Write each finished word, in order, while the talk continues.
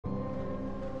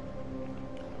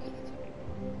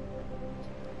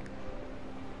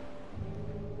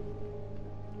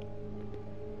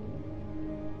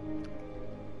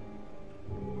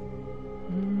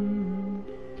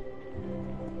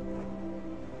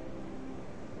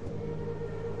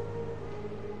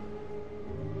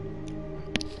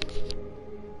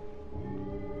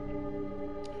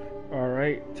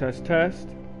Test, test.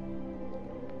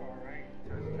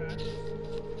 I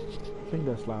think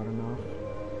that's loud enough.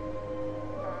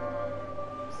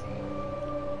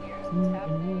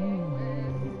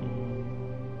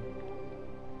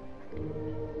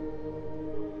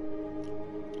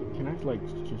 Can I like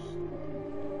just...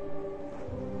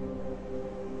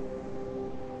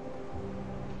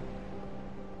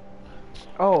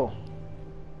 Oh,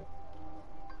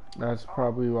 that's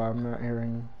probably why I'm not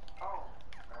hearing.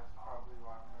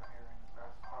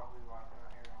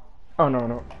 Oh, no,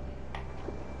 no.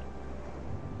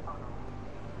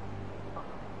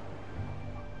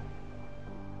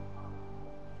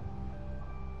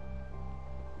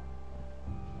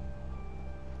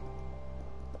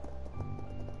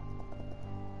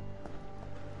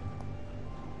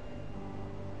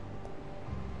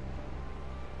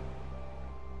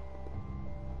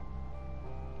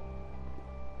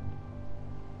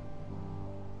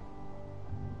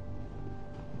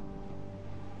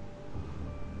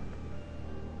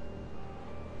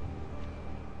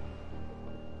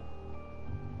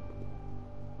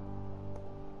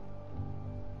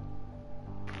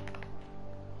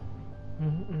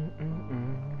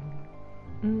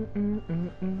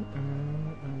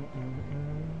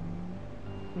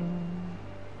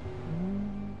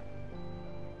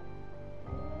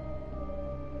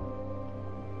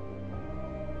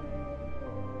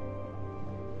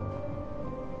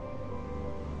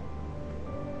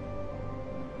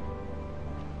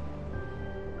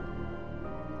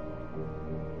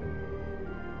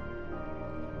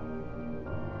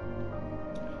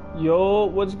 Yo,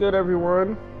 what's good,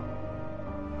 everyone?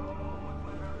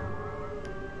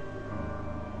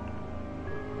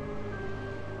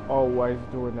 Oh, why is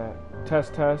it doing that?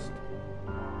 Test, test.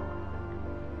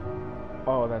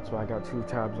 Oh, that's why I got two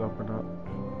tabs open up.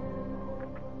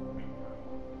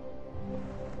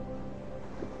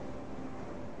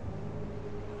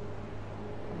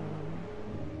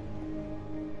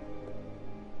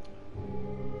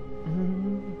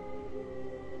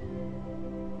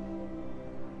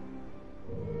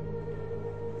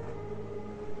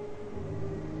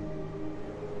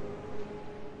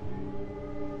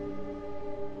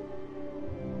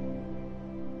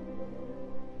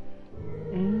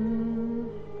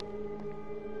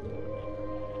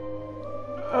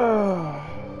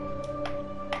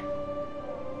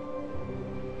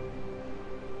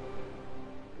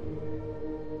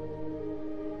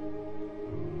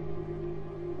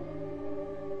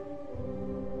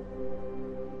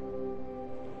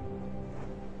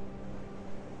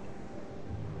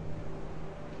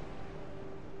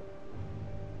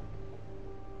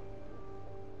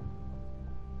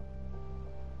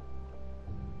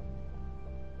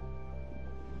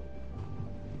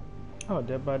 Oh,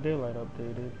 Dead by Daylight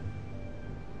updated.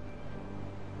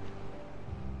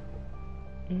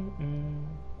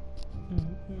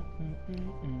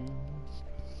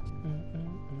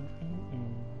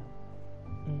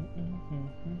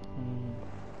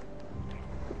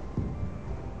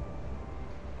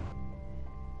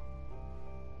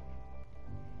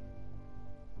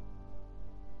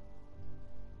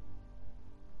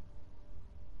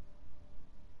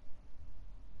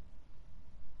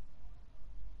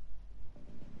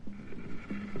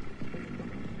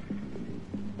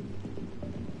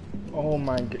 Oh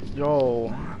my god,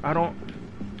 yo, I don't...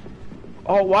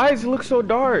 Oh, why does it look so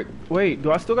dark? Wait,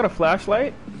 do I still got a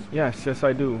flashlight? Yes, yes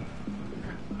I do.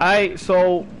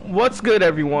 So, what's good,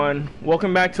 everyone?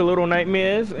 Welcome back to Little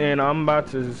Nightmares, and I'm about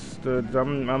to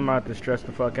stress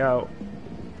the fuck out.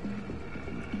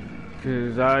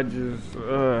 Cause I just,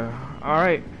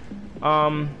 alright.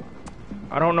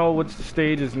 I don't know what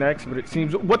stage is next, but it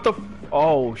seems, what the,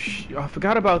 oh, I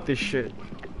forgot about this shit.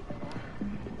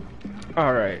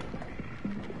 Alright.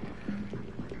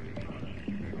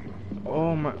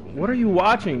 Oh my, what are you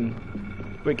watching?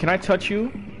 Wait, can I touch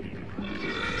you?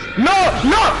 No!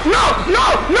 No! No! No!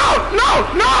 No!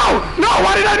 No! No! No!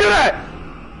 Why did I do that?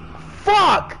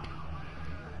 Fuck!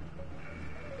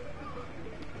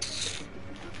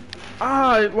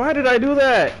 Ah, why did I do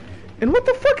that? And what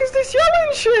the fuck is this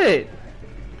yelling shit?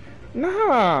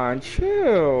 Nah,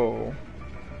 chill.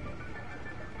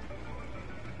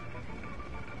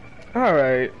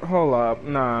 Alright, hold up,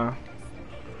 nah.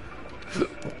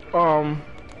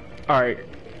 Alright.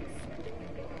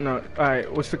 No,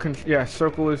 alright, what's the yeah,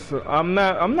 circle is, I'm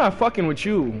not fucking with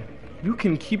you. You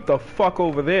can keep the fuck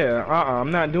over there.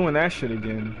 I'm not doing that shit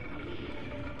again.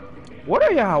 What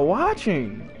are y'all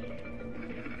watching?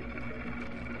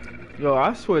 Yo,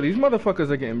 I swear, these motherfuckers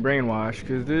are getting brainwashed,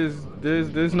 cause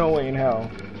there's no way in hell.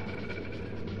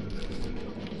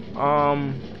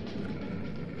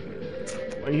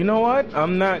 You know what?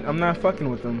 I'm not fucking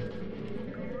with them.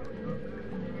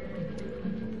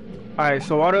 Alright,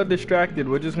 so while they're distracted,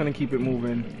 we're just gonna keep it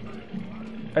moving.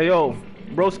 Hey yo,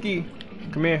 broski,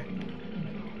 come here.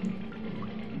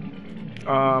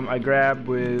 I grab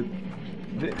with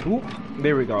oop,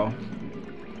 there we go.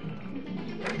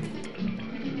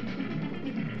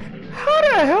 How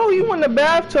the hell you in the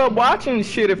bathtub watching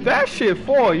shit? If that shit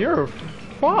fall, you're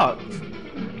fucked.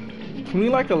 Can we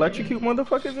like electrocute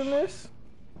motherfuckers in this?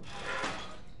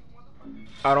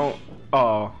 I don't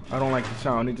like the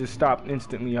sound. It just stopped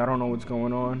instantly. I don't know what's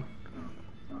going on.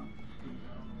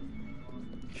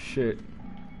 Shit.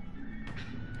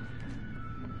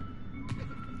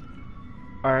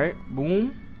 Alright,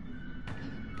 boom.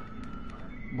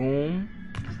 Boom.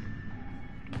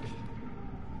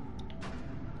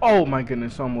 Oh my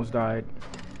goodness, almost died.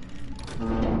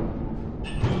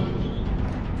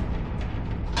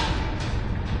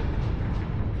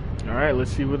 Alright,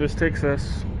 let's see where this takes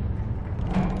us.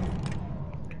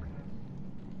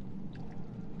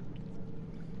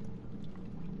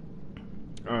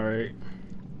 Alright.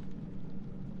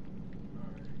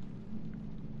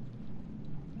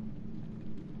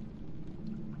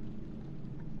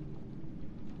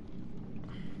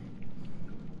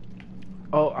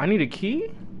 Oh, I need a key?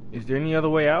 Is there any other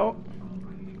way out?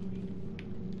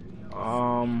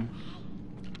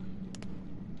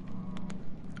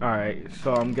 Alright,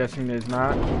 so I'm guessing there's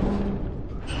not.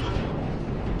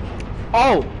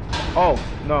 Oh! Oh,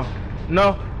 no.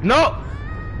 No! No!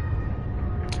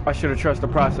 I should have trusted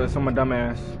the process. I'm a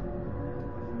dumbass.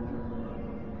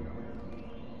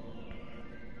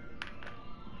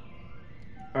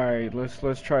 Alright,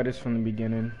 let's try this from the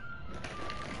beginning.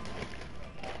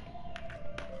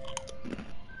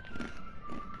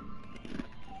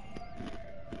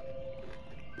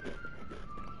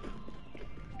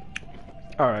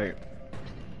 Alright.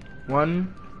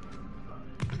 1,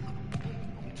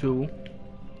 2,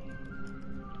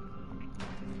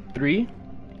 3,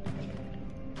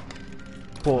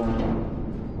 4.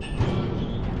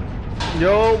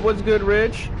 Yo, what's good,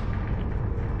 Rich?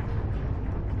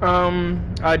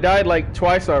 I died like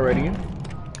twice already,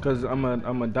 cause I'm a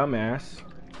dumbass.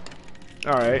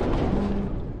 All right.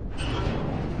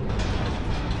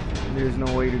 There's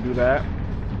no way to do that.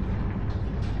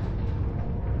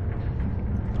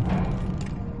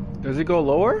 Does it go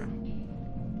lower?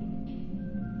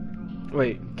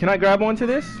 Wait, can I grab onto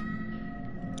this?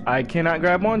 I cannot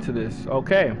grab onto this.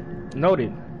 Okay,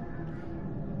 noted.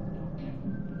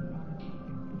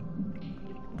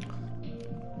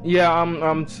 Yeah,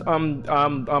 I'm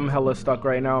hella stuck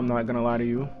right now. I'm not gonna lie to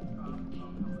you.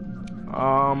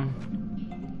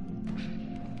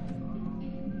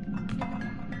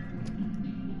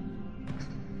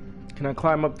 Can I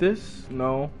climb up this?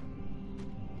 No.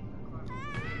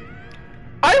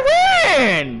 I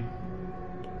win!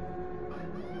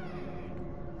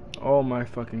 Oh my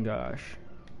fucking gosh.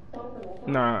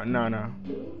 Nah.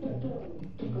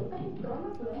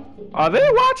 Are they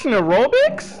watching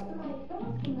aerobics?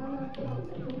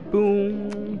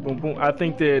 Boom, boom, boom. I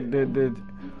think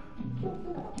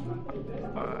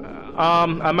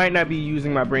I might not be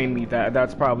using my brain meat.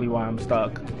 That's probably why I'm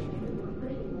stuck.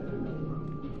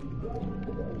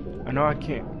 I know I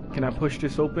can't. Can I push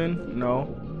this open?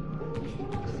 No.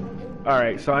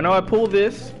 Alright, so I know I pull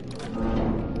this.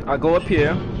 I go up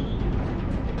here.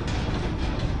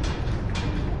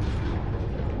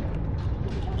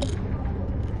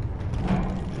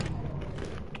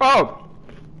 Oh!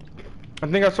 I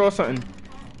think I saw something.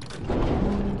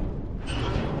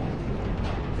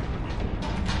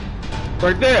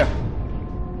 Right there.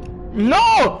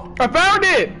 No! I found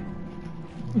it!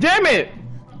 Damn it!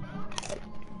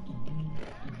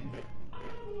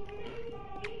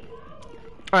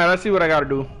 Alright, let's see what I gotta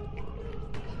do.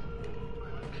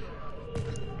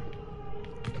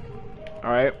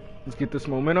 Alright, let's get this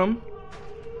momentum.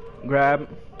 Grab.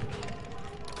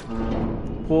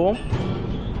 Pull.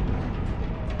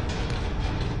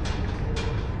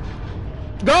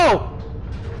 Go!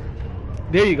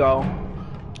 There you go.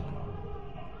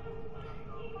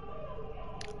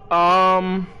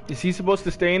 Is he supposed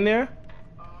to stay in there?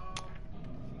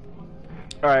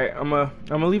 Alright, I'm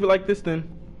gonna leave it like this then.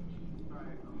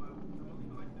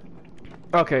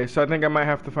 Okay, so I think I might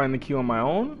have to find the key on my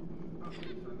own.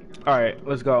 Alright,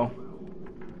 let's go.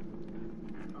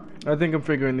 I think I'm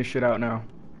figuring this shit out now.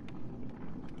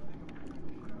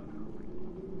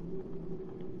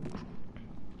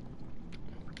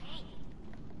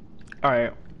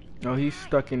 Alright. No, he's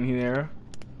stuck in here.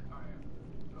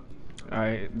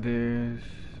 Alright, this.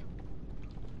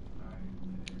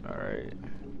 Alright.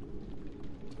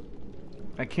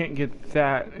 I can't get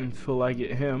that until I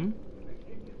get him.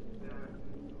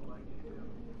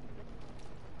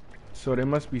 So there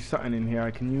must be something in here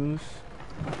I can use.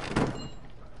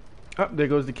 Oh, there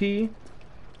goes the key.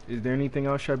 Is there anything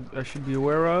else I should be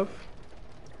aware of?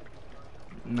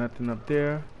 Nothing up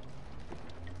there.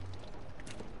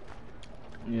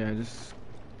 Yeah, just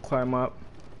climb up.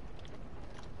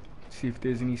 See if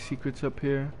there's any secrets up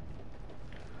here.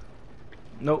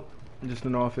 Nope, just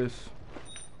an office.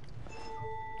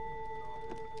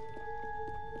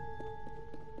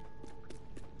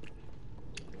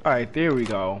 Alright, there we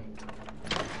go.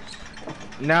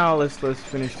 Now let's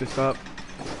finish this up.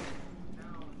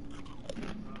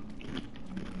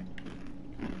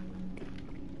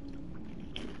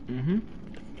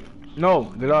 No,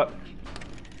 get up.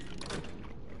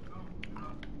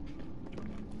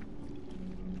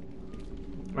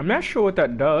 I'm not sure what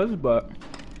that does, but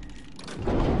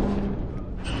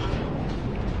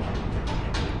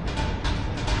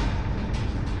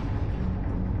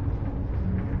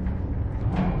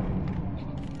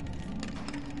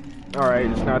alright,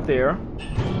 it's not there.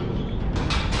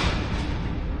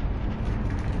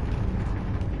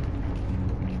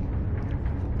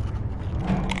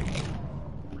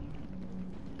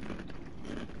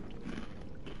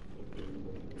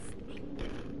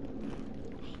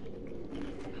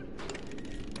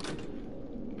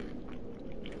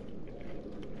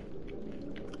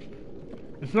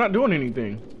 It's not doing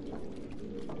anything.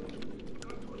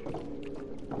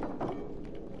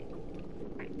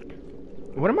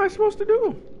 What am I supposed to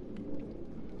do?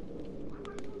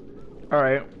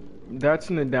 Alright, that's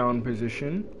in the down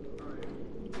position.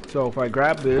 So if I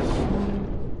grab this,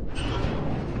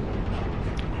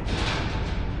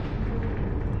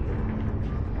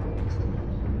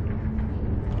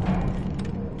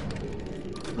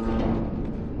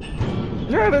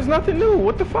 yeah, there's nothing new.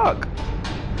 What the fuck?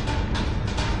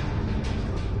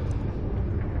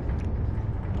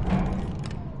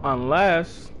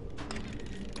 Unless,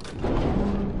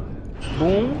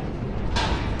 boom,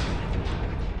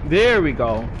 there we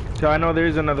go. So I know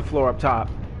there's another floor up top.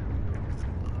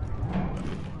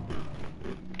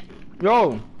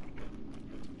 Yo,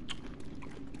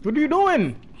 what are you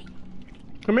doing?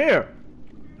 Come here.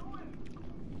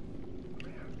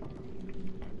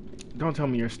 Don't tell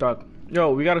me you're stuck.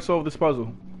 Yo, we gotta solve this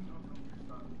puzzle.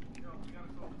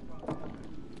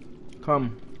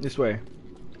 Come this way.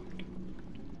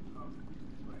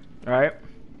 All right.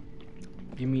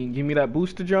 Give me that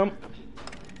booster jump.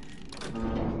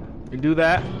 You do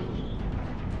that,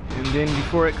 and then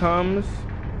before it comes,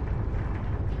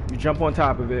 you jump on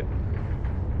top of it.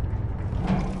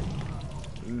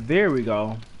 There we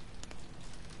go.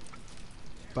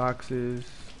 Boxes.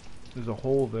 There's a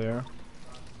hole there.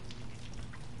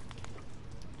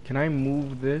 Can I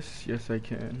move this? Yes, I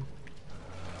can.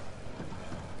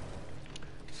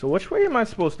 So which way am I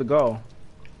supposed to go?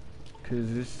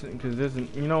 Cause there's,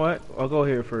 you know what? I'll go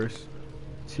here first.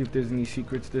 See if there's any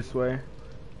secrets this way.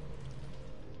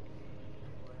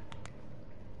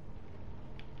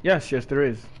 Yes, there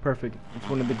is. Perfect. It's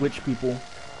one of the glitch people.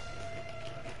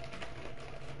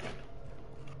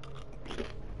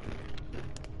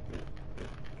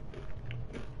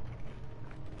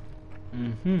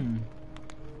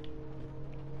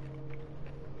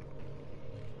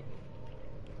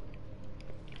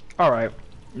 Alright.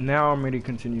 Now I'm ready to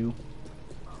continue.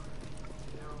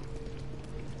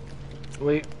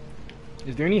 Wait.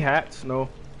 Is there any hats? No.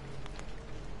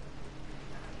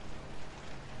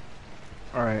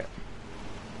 Alright.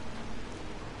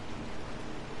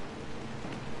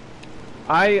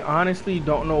 I honestly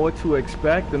don't know what to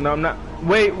expect, and I'm not.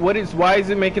 Wait, why is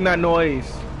it making that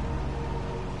noise?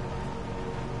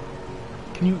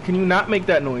 Can you not make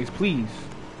that noise, please?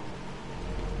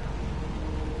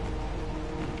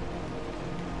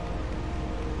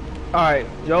 Alright,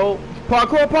 yo,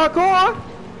 parkour!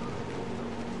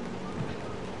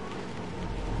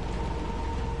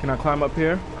 Can I climb up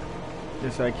here?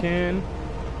 Yes, I can.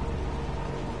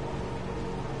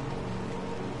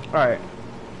 Alright.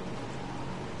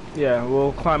 Yeah,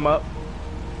 we'll climb up.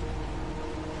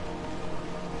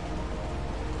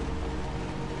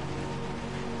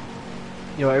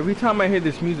 Yo, every time I hear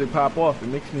this music pop off, it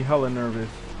makes me hella nervous.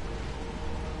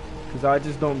 Because I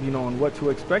just don't be knowing what to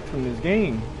expect from this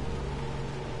game.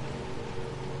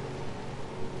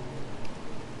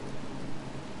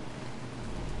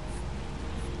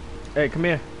 Hey, come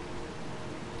here.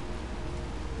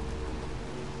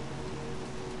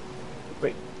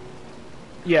 Wait.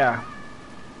 Yeah.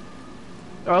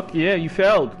 Oh, yeah, you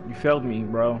failed. You failed me,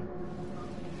 bro.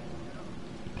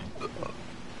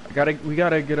 We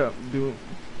gotta get up, dude.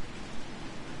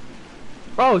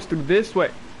 Oh, it's through this way.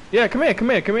 Yeah, come here,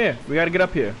 come here, come here. We gotta get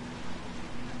up here.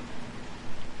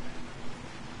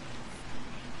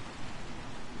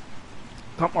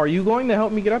 Come, are you going to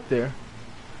help me get up there?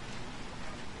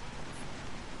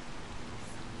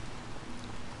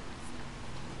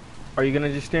 Are you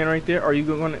gonna just stand right there? Are you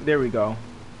gonna? There we go.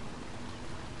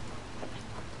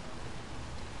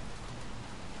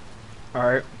 All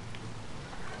right.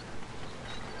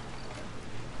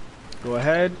 Go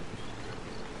ahead.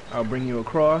 I'll bring you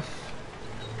across.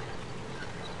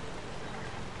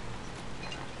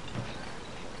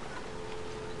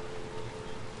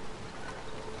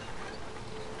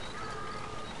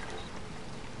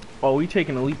 Oh, we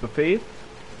taking a leap of faith?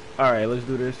 All right, let's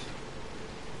do this.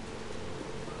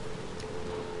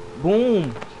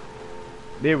 Boom.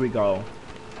 There we go.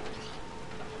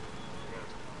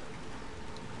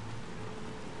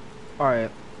 All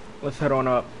right, let's head on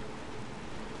up.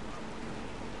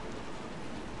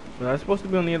 Was I supposed to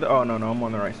be on the other? Oh, no, I'm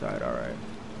on the right side. All right.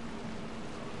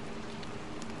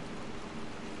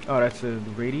 Oh, that's a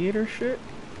radiator shit?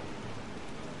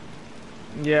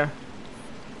 Yeah.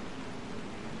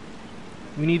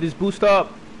 We need this boost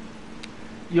up.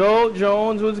 Yo,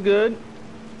 Jones, what's good?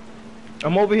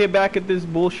 I'm over here back at this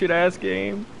bullshit ass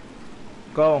game.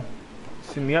 Go.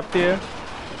 Send me up there.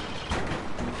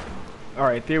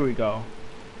 Alright, there we go.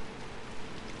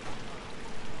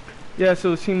 Yeah,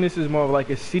 so it seems this is more of like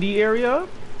a city area.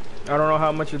 I don't know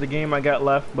how much of the game I got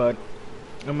left, but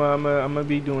I'm gonna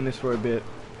be doing this for a bit.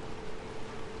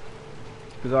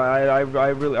 Because I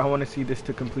really want to see this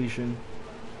to completion.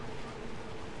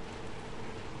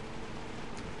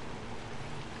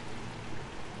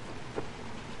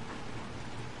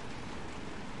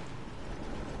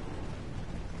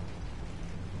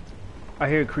 I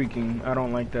hear creaking. I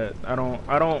don't like that.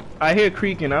 I hear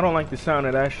creaking. I don't like the sound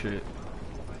of that shit.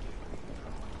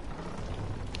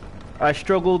 I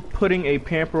struggled putting a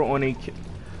pamper on a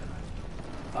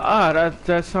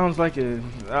that sounds like a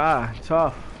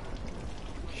tough.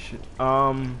 Shit.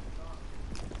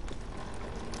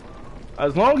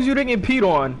 As long as you didn't get peed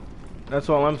on, that's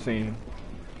all I'm saying.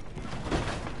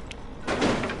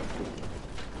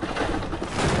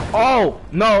 Oh,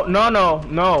 no.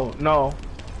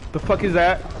 The fuck is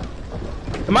that?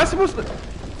 Am I supposed to?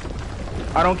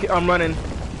 I don't care. I'm running.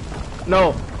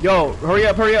 No. Yo, hurry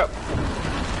up.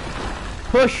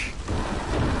 Push.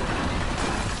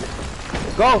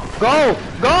 Go.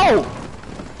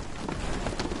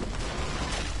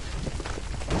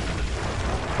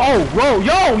 Oh, whoa,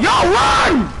 yo,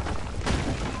 run!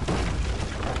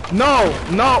 No.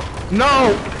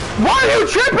 Why are you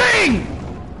tripping?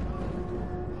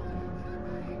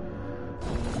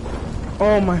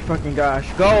 Oh my fucking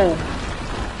gosh, go!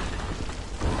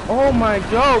 Oh my,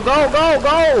 go!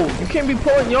 You can't be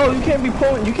pulling,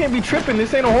 you can't be tripping.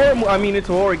 This ain't a horror I mean, it's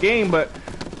a horror game, but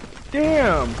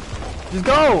damn, just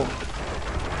go!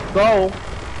 No!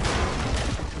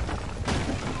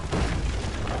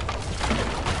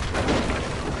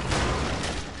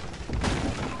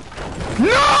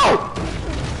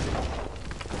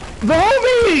 The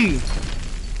homie!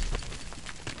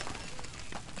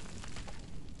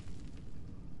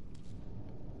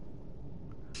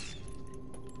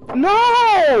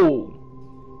 No!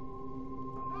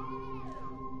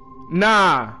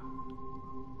 Nah.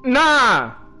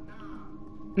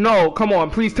 No, come on.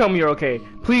 Please tell me you're okay.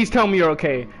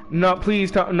 No,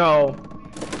 please tell. No.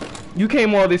 You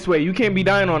came all this way. You can't be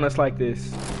dying on us like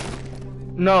this.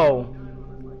 No.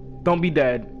 Don't be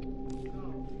dead.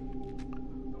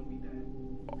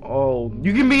 Oh,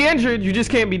 you can be injured. You just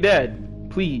can't be dead.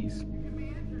 Please.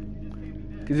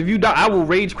 Because if you die, I will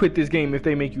rage quit this game if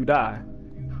they make you die.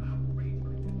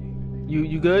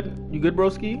 You good? You good,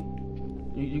 broski?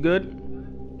 You good?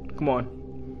 Come on.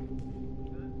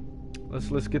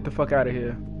 Let's get the fuck out of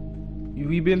here.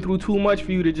 We've been through too much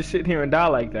for you to just sit here and die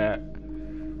like that.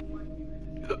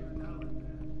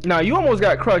 Nah, you almost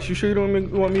got crushed. You sure you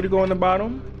don't want me to go on the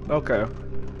bottom? Okay.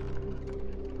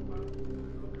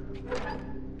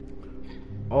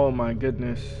 Oh my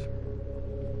goodness.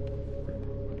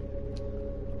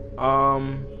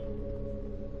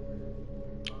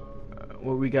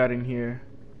 What we got in here?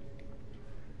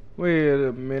 Wait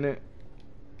a minute.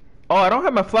 Oh, I don't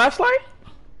have my flashlight?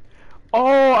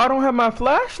 Oh, I don't have my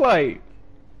flashlight.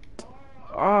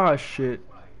 Ah, shit.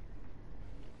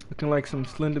 Looking like some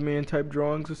Slender Man type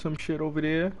drawings or some shit over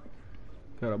there.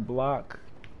 Got a block.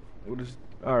 What is...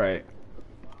 Alright.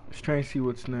 Let's try and see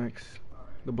what's next.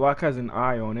 The block has an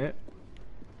eye on it.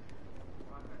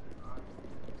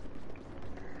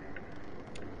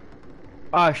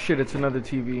 Ah, shit, it's another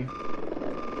TV.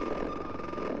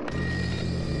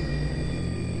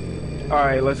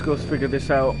 Alright, let's go figure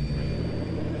this out.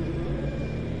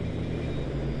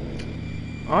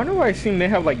 I don't know why I seem they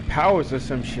have like powers or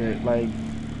some shit. Like,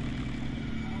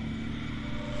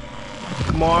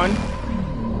 come on.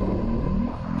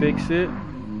 Fix it.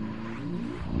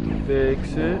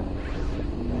 Fix it.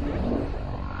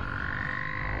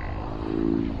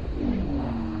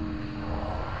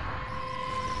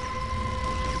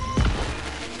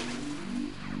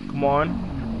 Come on.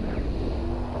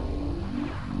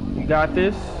 You got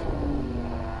this.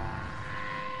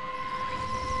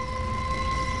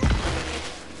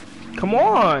 Come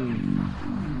on.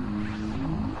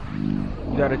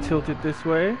 You gotta tilt it this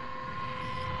way.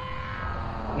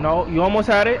 No, you almost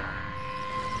had it.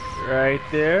 Right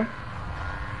there.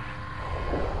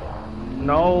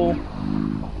 No.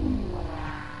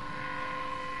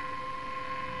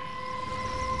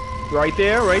 Right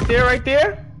there, right there, right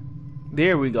there.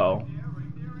 There we go.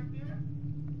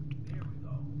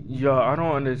 Yo, I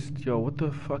don't understand. Yo, what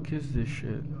the fuck is this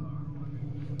shit?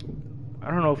 I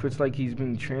don't know if it's like he's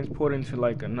being transported into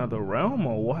like another realm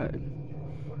or what.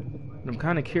 I'm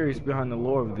kind of curious behind the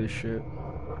lore of this shit.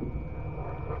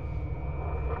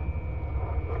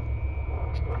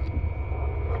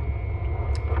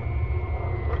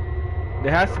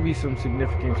 There has to be some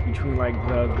significance between like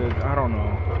the I don't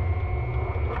know.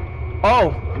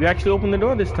 Oh, we actually opened the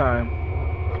door this time.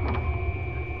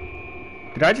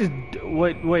 Did I just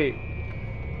wait?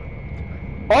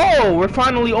 Oh, we're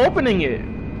finally opening it.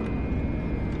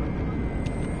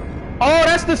 Oh,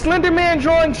 that's the Slender Man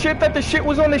drawing shit that the shit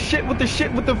was on the shit with the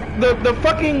shit with the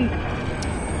fucking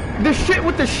the shit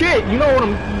with the shit. You know what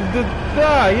I'm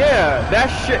yeah, that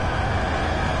shit.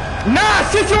 Nah,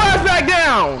 sit your ass back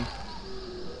down.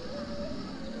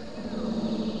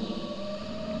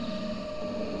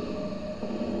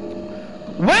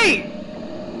 Wait!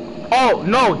 Oh,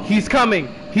 no, he's coming.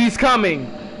 He's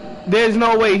coming. There's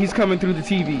no way he's coming through the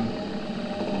TV.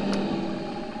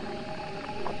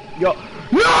 Yo.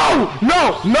 No!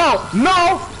 No! No!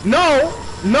 No! No!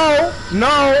 No!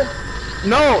 No!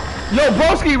 No! Yo,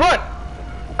 broski, run!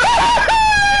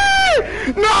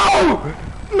 No!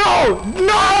 No!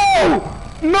 No!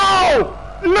 No!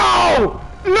 No!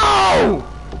 No!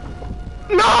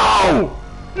 No!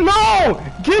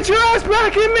 No! Get your ass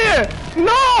back in there!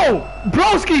 No!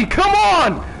 Broski, come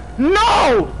on!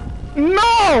 No!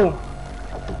 No!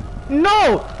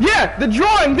 No! Yeah, the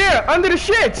drawing there, under the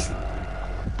shits!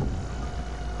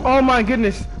 Oh my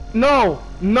goodness. No!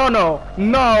 No, no!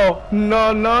 No!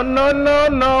 No, no, no, no,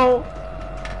 no!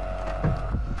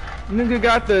 Nigga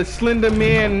got the Slender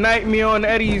Man Nightmare on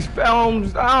Eddie's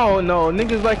films. I don't know.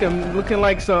 Niggas like him looking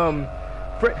like some...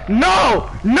 No!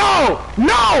 No!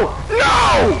 No!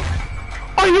 No!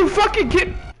 Are you fucking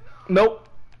kidding? Nope.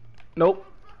 Nope.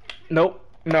 Nope.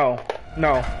 No.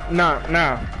 No. Nah.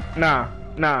 Nah. Nah.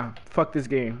 Nah. Fuck this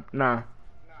game. Nah.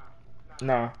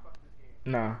 Nah.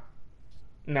 Nah.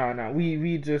 Nah. Nah.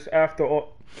 We just after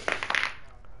all.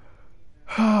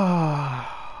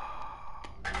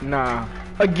 Nah.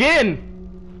 Again!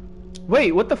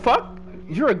 Wait, what the fuck?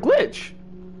 You're a glitch.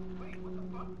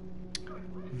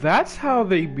 That's how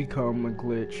they become a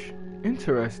glitch.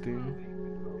 Interesting.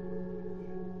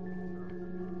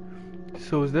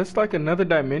 So is this like another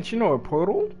dimension or a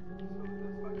portal?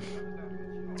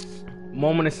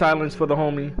 Moment of silence for the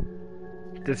homie.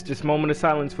 Just moment of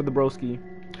silence for the broski.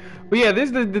 But yeah, this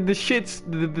is the shits,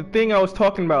 the thing I was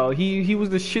talking about. He was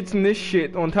the shits in this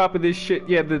shit on top of this shit.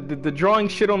 Yeah, the drawing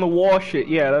shit on the wall shit.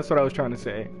 Yeah, that's what I was trying to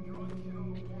say.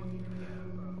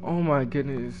 Oh my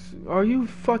goodness. Are you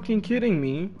fucking kidding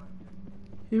me?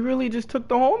 He really just took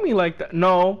the homie like that.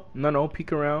 No. No, no,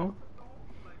 peek around.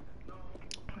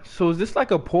 So is this like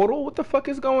a portal? What the fuck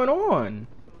is going on?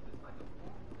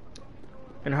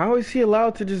 And how is he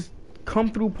allowed to just come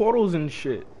through portals and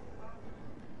shit?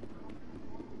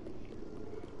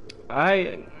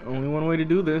 Only one way to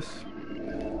do this.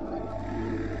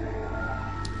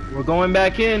 We're going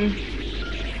back in.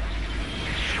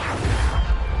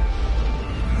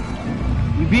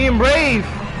 You being brave.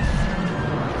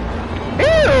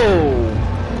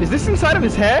 Ew! Is this inside of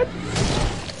his head?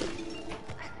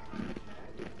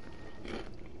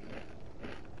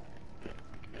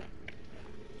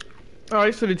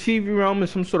 Alright, so the TV realm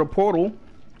is some sort of portal.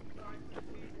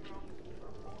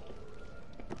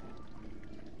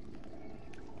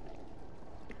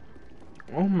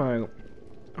 Oh my...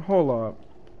 Hold up.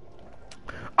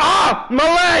 Ah! My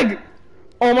leg!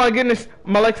 Oh my goodness.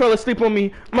 My leg fell asleep on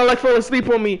me. My leg fell asleep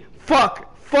on me.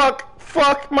 Fuck. Fuck.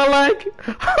 Fuck. My leg.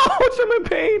 Ouch, I'm in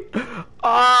pain.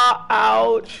 Ah,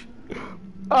 ouch.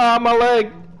 Ah, my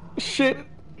leg. Shit.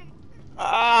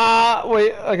 Ah,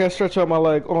 wait. I gotta stretch out my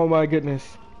leg. Oh my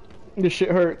goodness. This shit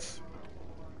hurts.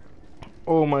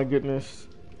 Oh my goodness.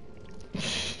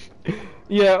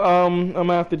 Yeah, I'm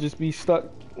gonna have to just be stuck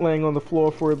laying on the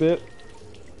floor for a bit.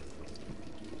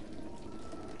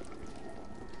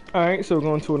 Alright, so we're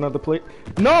going to another plate.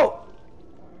 No!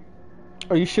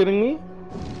 Are you shitting me?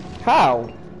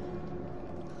 How?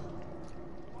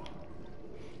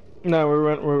 No,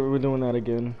 we're doing that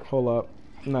again. Hold up.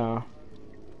 Nah.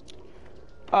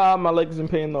 Ah, my leg's in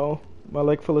pain though. My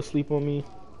leg fell asleep on me.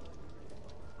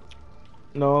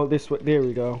 No, this way. There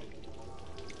we go.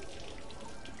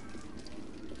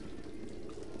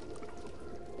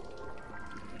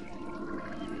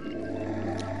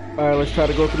 Alright, let's try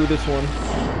to go through this one.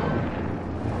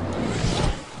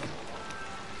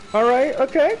 Alright,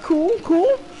 okay, cool,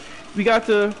 cool. We got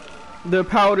the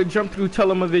power to jump through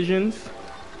televisions.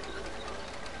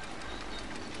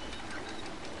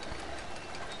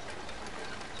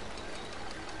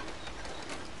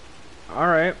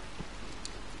 Alright.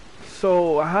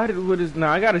 So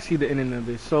now I gotta see the ending of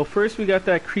this. So first we got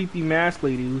that creepy mask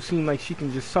lady who seemed like she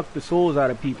can just suck the souls out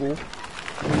of people.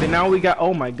 And then now we got,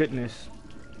 oh my goodness.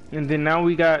 And then now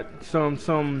we got some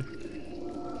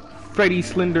Freddy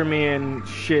Slenderman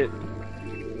shit.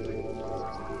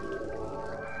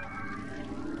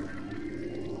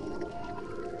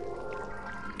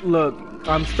 Look,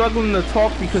 I'm struggling to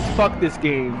talk because fuck this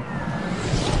game.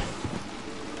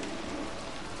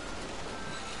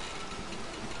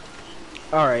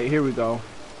 Alright, here we go.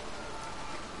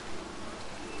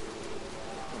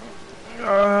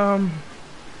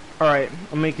 Alright,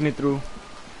 I'm making it through.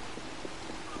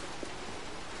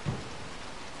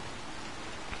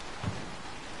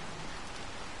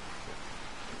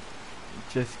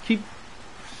 Just keep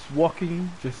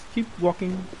walking, just keep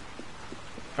walking.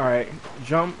 Alright,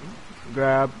 jump,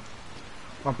 grab.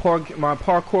 My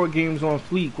parkour game's on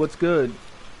fleek, what's good?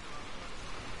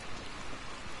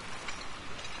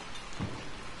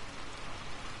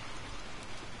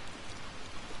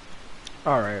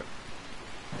 Alright.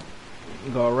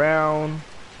 Go around.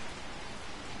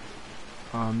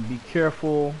 Be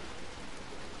careful.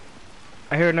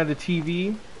 I hear another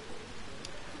TV.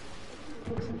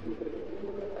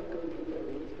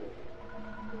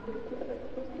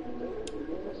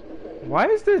 Why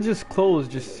is there just clothes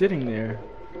just sitting there?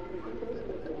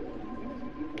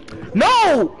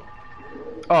 No!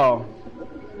 Oh.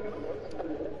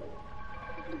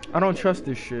 I don't trust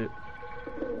this shit.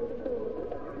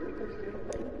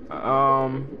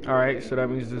 Alright, so that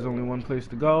means there's only one place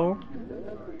to go.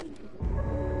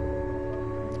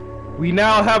 We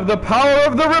now have the power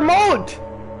of the remote!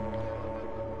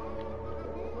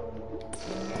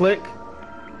 Click.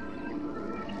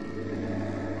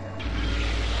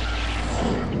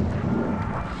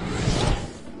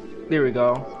 There we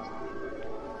go.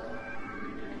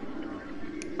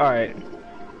 Alright.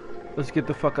 Let's get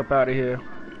the fuck up out of here.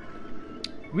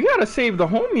 We gotta save the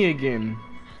homie again.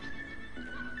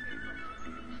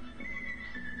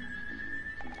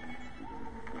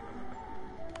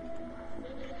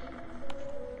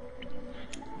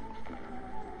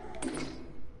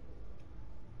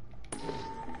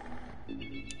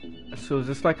 So is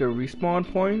this like a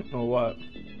respawn point or what?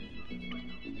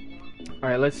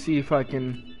 Alright, let's see if I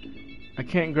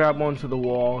can't grab onto the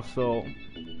wall, so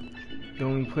the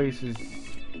only place is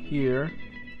here.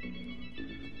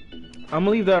 I'm gonna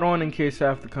leave that on in case I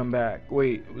have to come back.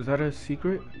 Wait, was that a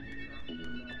secret?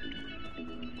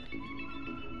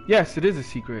 Yes, it is a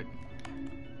secret.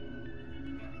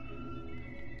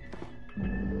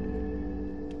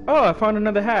 Oh, I found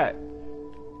another hat.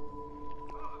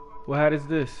 What hat is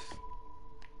this?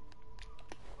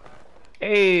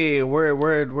 Hey, we're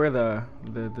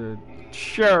the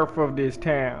sheriff of this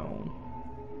town.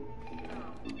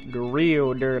 The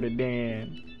real Dirty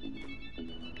Dan.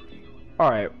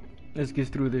 Alright, let's get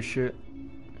through this shit.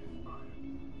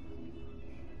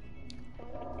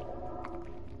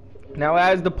 Now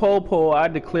as the po-po, I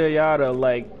declare y'all to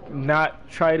like not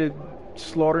try to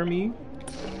slaughter me.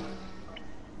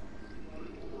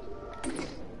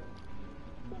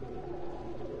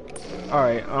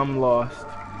 Alright, I'm lost.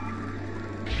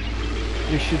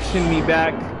 This should send me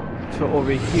back to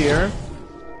over here.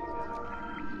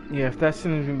 Yeah, if that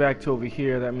sends me back to over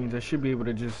here, that means I should be able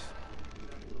to just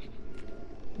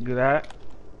do that.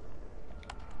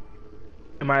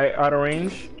 Am I out of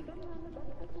range?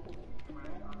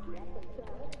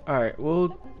 Alright,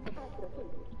 well...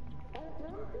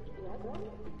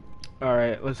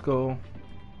 Alright, let's go.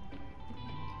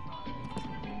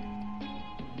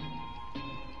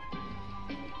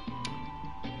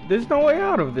 There's no way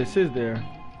out of this, is there?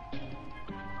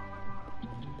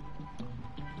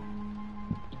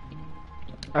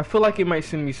 I feel like it might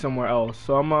send me somewhere else,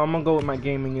 so I'm gonna go with my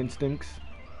gaming instincts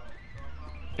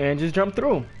and just jump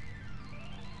through.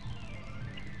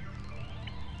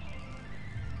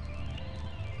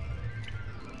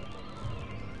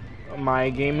 My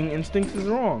gaming instincts is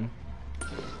wrong.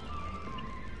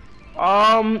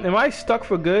 Am I stuck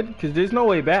for good? Because there's no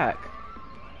way back.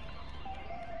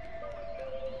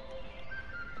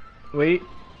 Wait.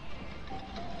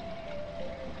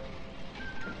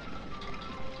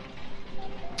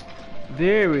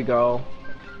 There we go.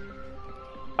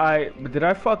 Did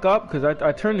I fuck up? Because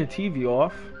I turned the TV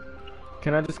off.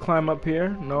 Can I just climb up here?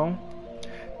 No.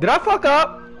 Did I fuck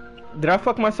up? Did I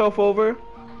fuck myself over?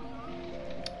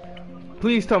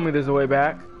 Please tell me there's a way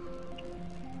back.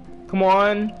 Come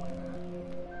on.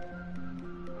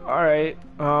 Alright.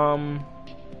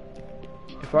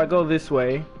 If I go this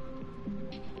way.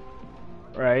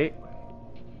 Right.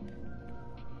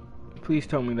 Please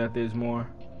tell me that there's more.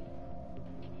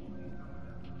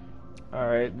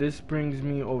 Alright, this brings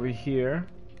me over here.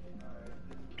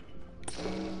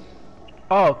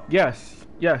 Oh, yes.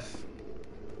 Yes.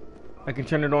 I can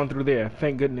turn it on through there.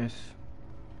 Thank goodness.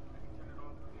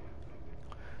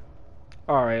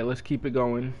 Alright, let's keep it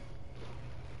going.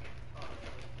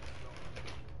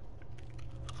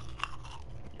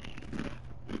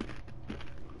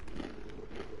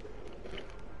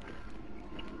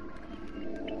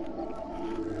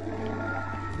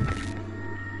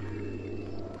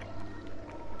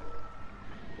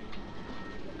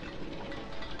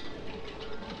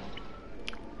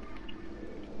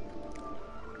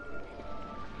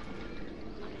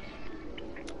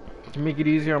 To make it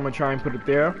easier, I'm gonna try and put it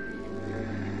there.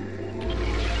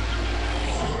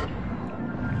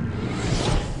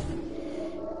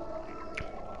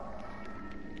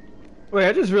 Wait,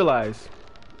 I just realized.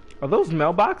 Are those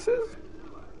mailboxes?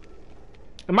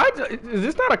 Is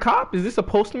this not a cop? Is this a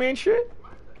postman shit?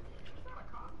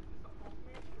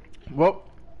 Well,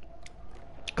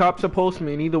 cops are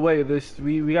postman. Either way,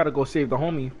 we gotta go save the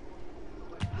homie.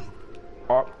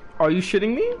 Are you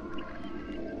shitting me?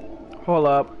 Hold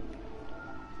up.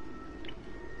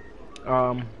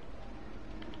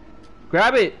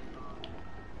 Grab it.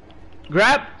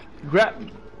 Grab.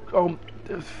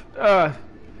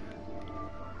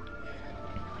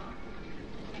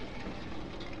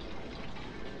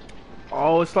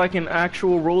 Oh, it's like an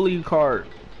actual rolling cart.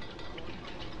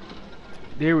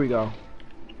 There we go.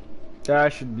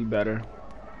 That should be better.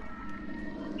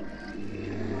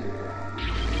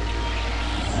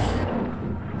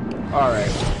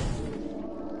 Alright.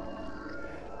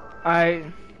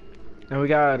 Now we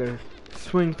gotta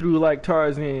swing through like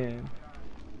Tarzan.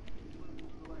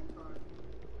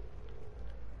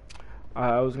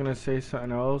 I was gonna say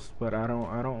something else, but I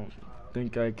don't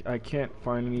think I can't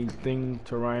find anything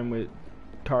to rhyme with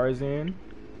Tarzan.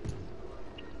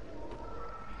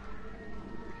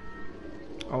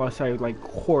 Unless I like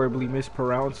horribly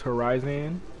mispronounce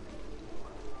Horizon.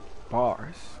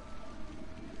 Bars.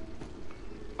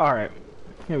 Alright.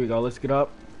 Here we go, let's get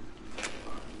up.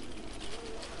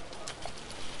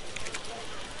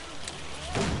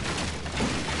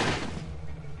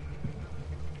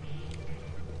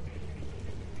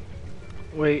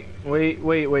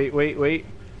 Wait.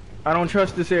 I don't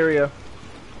trust this area.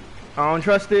 I don't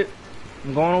trust it.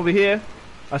 I'm going over here.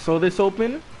 I saw this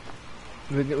open.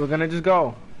 We're gonna just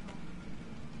go.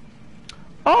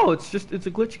 Oh, it's a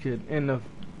glitch kid and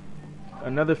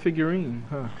another figurine,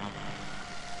 huh?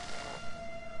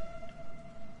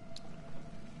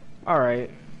 Alright.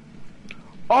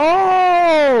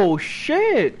 Oh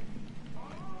shit!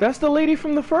 That's the lady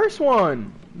from the first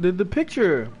one. The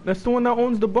picture. That's the one that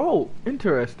owns the boat.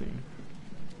 Interesting.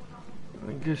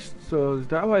 I guess so. Is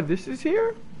that why this is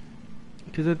here?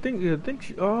 Because I think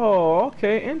she, oh,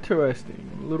 okay, interesting.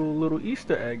 Little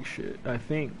Easter egg shit, I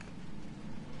think.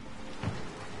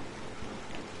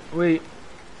 Wait.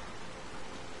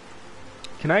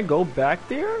 Can I go back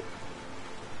there?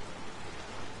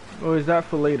 Or is that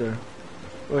for later?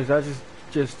 Or is that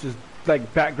just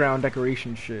like background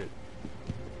decoration shit?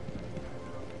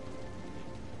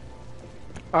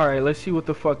 Alright, let's see what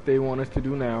the fuck they want us to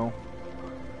do now.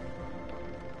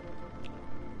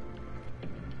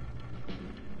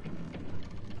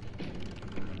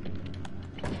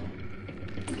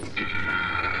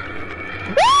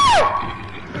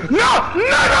 No!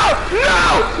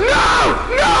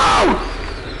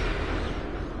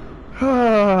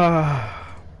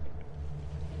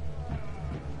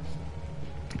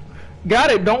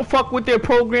 Got it. Don't fuck with their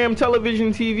program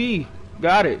television TV.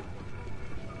 Got it.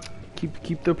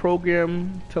 Keep the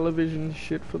program television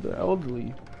shit for the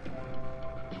elderly.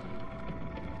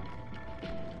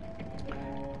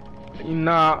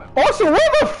 Nah. Also, where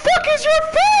the fuck is your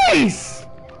face?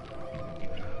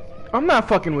 I'm not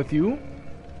fucking with you.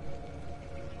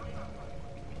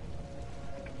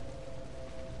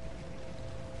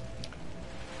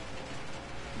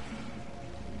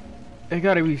 It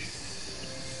gotta be.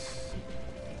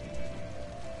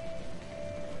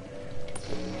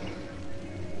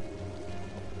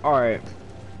 Alright.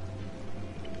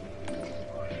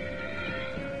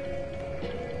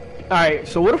 Alright,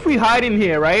 so what if we hide in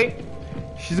here, right?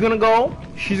 She's gonna go.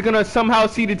 She's gonna somehow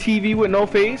see the TV with no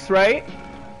face, right?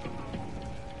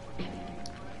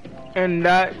 And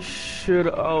that should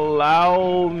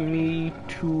allow me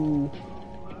to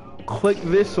click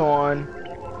this on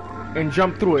and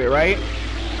jump through it, right?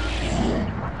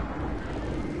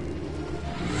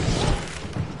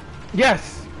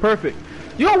 Yes, perfect.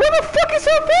 Yo, where the fuck is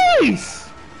her face?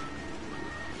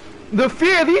 The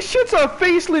fear, these shits are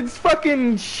faceless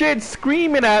fucking shit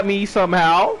screaming at me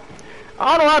somehow.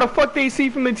 I don't know how the fuck they see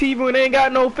from the TV when they ain't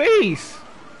got no face.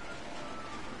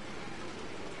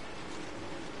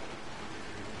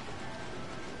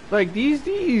 Like these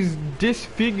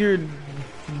disfigured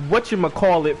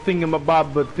whatchamacallit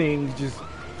thingamabobba things just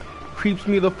creeps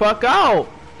me the fuck out.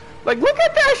 Like look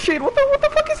at that shit. What the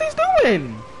fuck is this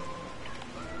doing?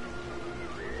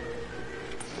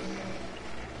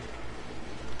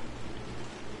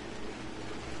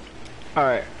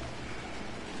 Alright.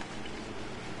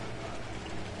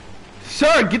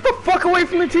 Sir, get the fuck away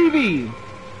from the TV!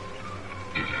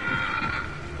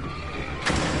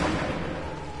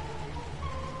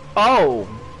 Oh.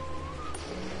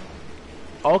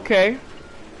 Okay.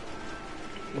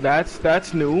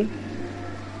 That's new.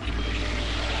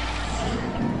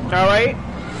 Alright.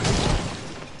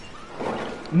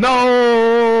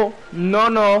 No!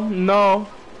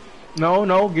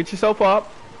 No, get yourself up.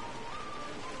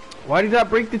 Why did that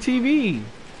break the TV?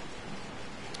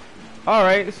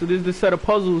 Alright, so this is the set of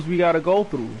puzzles we gotta go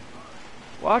through.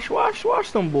 Watch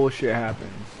some bullshit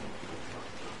happens.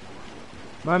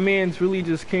 My man's really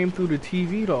just came through the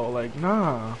TV though, like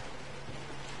nah.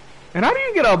 And how do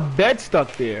you get a bed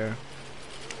stuck there?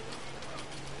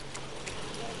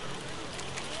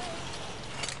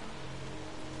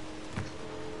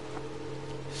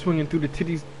 Swinging through the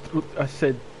titties. I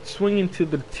said swinging to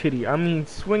the titty. I mean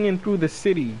swinging through the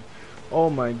city. Oh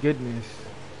my goodness.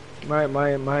 My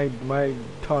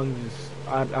tongue is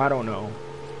I don't know.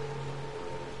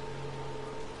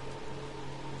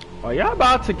 Are y'all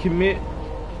about to commit?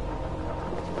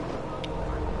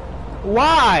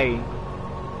 Why?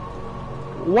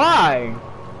 Why?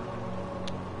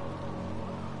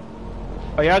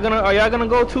 Are y'all gonna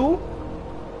go too?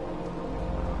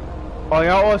 Oh,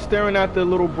 y'all all staring at the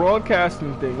little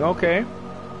broadcasting thing. Okay.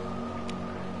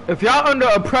 If y'all under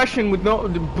oppression with no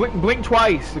blink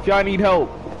twice if y'all need help.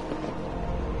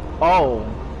 Oh.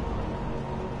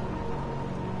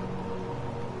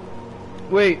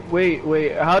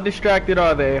 Wait. How distracted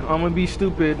are they? I'm gonna be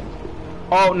stupid.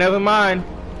 Oh, never mind.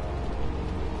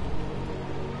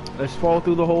 Let's fall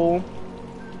through the hole.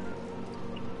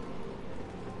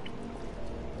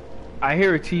 I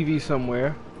hear a TV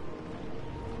somewhere.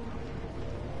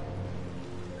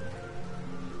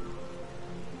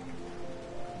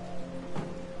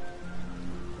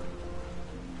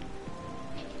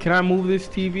 Can I move this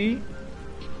TV?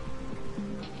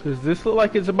 Cause this look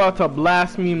like it's about to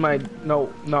blast me in my no.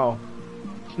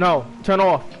 Turn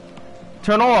off.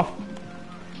 Turn off.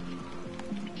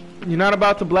 You're not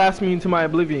about to blast me into my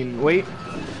oblivion. Wait.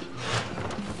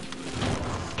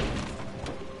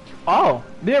 Oh,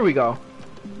 there we go.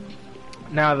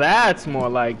 Now that's more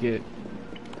like it.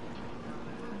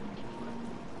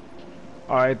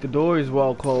 Alright, the door is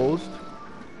well closed.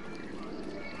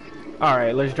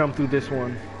 Alright, let's jump through this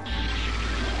one.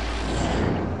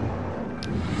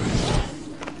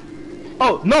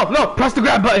 Oh, no, press the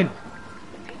grab button.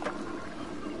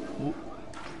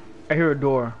 I hear a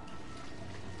door.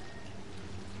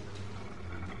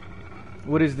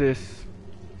 What is this?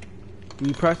 Do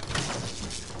we press?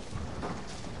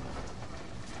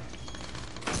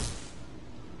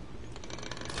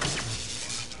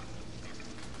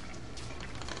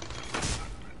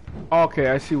 Okay,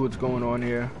 I see what's going on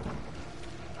here.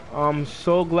 I'm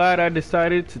so glad I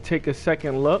decided to take a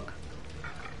second look.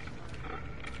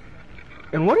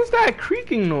 And what is that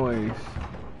creaking noise?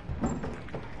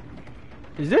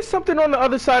 Is there something on the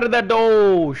other side of that door?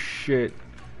 Oh shit.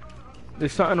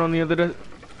 There's something on the other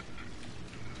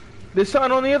There's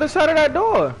something on the other side of that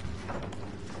door.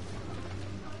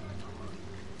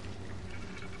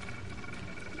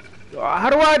 How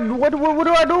do I what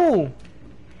do I do?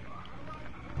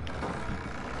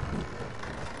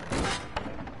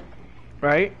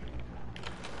 Right?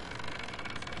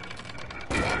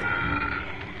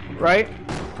 right?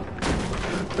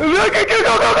 Go, go, go, go,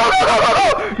 go, go, go, go,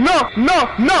 go! No, no,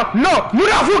 no, no!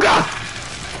 Munafuka!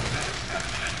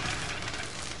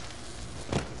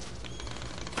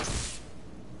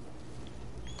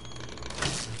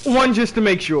 One just to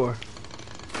make sure.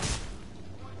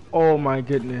 Oh my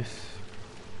goodness.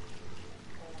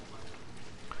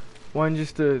 One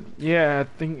just to, yeah, I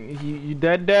think you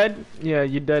dead? Yeah,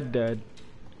 you dead.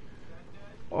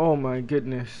 Oh my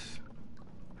goodness.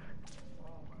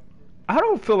 I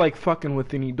don't feel like fucking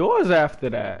with any doors after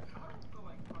that.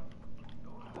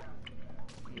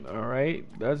 Alright,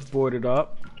 that's boarded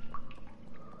up.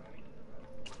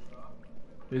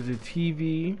 There's a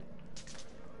TV.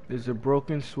 There's a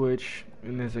broken switch.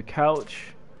 And there's a couch.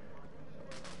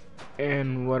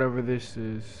 And whatever this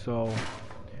is, so...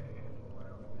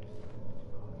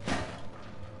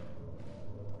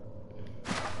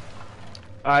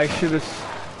 I should have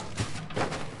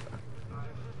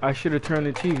turned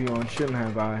the TV on, shouldn't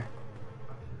have I?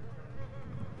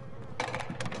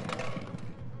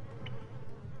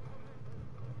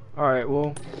 Alright,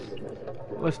 well,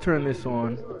 let's turn this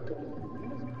on.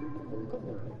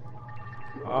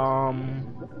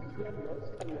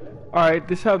 Alright,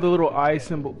 this have the little eye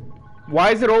symbol.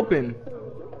 Why is it open?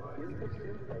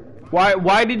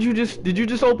 Why did you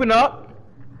just open up?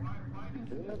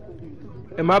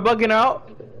 Am I bugging out?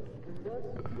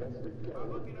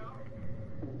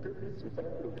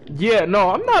 Yeah,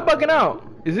 no, I'm not bugging out.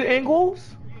 Is it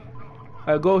angles?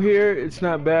 I go here, it's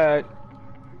not bad.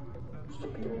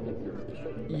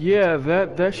 Yeah,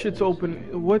 that shit's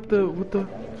open. What the?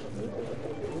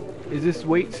 Is this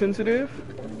weight sensitive?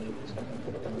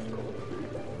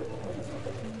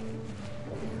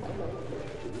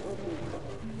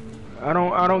 I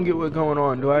don't get what's going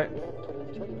on. Do I?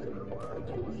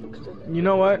 You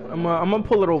know what? I'm gonna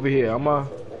pull it over here.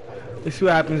 Let's see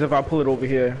what happens if I pull it over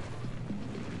here.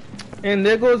 And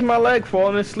there goes my leg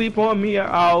falling asleep on me.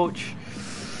 Ouch.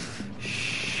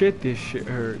 Shit, this shit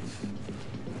hurts.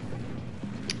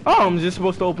 Oh, I'm just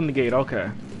supposed to open the gate. Okay.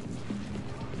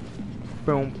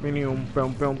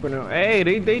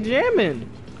 Hey, they jamming.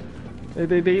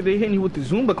 They hitting you with the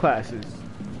Zumba classes.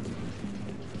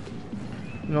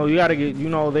 You know, you gotta get, you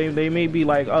know, they may be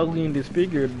like ugly and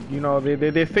disfigured, you know,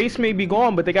 their face may be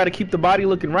gone, but they gotta keep the body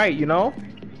looking right, you know?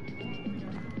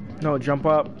 No, jump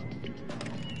up.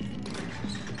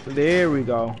 There we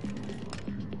go.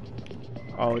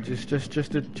 Oh, just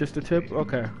a tip?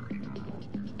 Okay.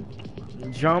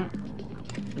 Jump.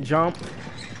 Jump.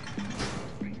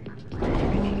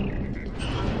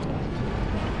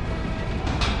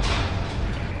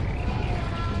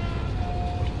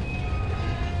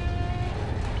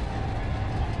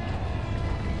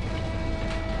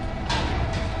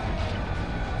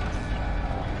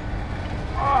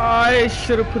 I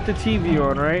should have put the TV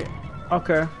on, right?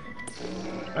 Okay.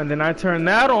 And then I turn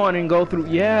that on and go through.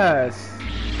 Yes.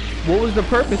 What was the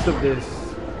purpose of this?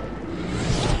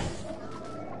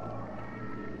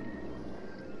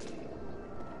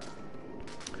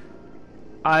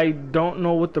 I don't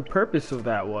know what the purpose of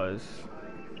that was.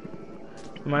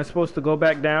 Am I supposed to go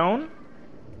back down?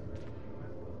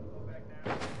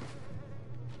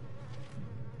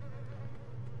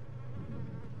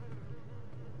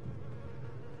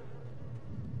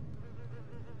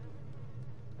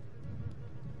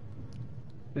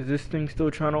 Is this thing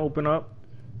still trying to open up?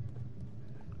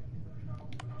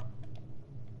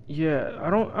 Yeah, I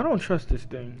don't trust this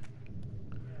thing.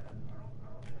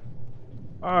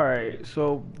 Alright,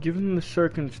 so given the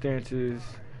circumstances,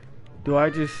 do I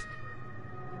just...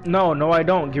 No, I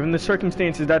don't. Given the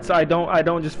circumstances, I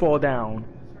don't just fall down.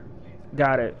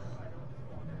 Got it.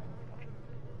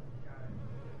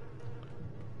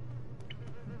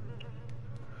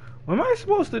 What am I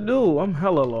supposed to do? I'm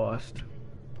hella lost.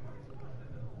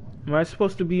 Am I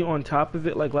supposed to be on top of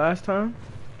it like last time?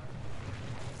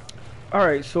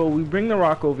 Alright, so we bring the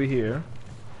rock over here.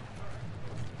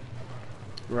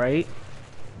 Right?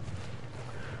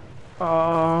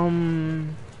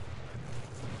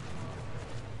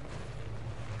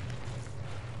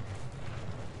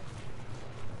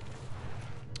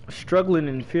 Struggling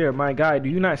in fear. My guy, do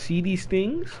you not see these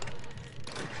things?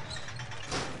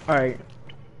 Alright.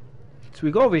 So we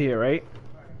go over here, right?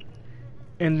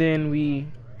 And then we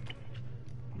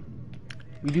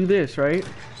do this, right?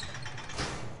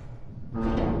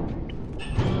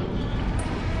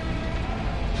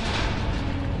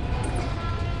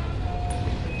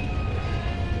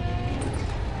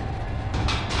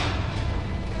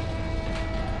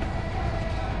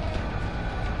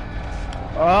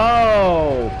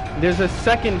 Oh, there's a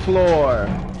second floor.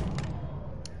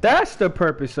 That's the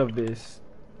purpose of this.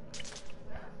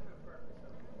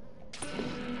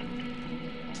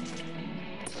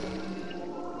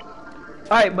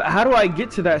 Alright, but how do I get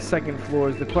to that second floor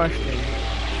is the question.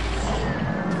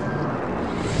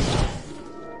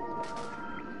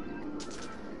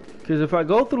 Because if I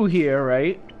go through here,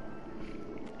 right?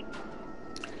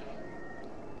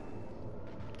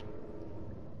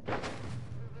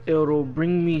 It'll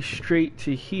bring me straight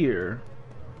to here.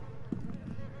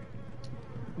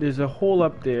 There's a hole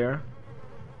up there.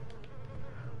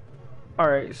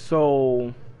 Alright,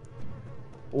 so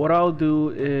what I'll do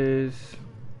is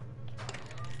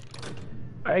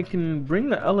I can bring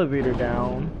the elevator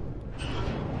down.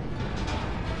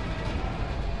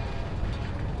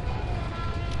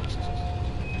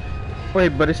 Wait,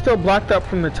 but it's still blocked up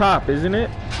from the top, isn't it?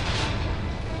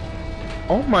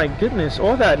 Oh my goodness,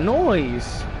 all that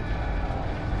noise.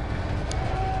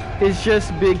 It's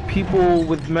just big people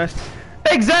with messed...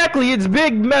 Exactly, it's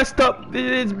big messed up.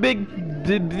 It's big...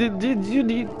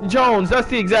 Jones, that's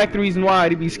the exact reason why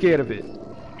I'd be scared of it.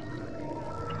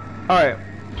 Alright.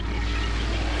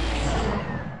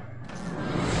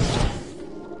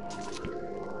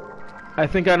 I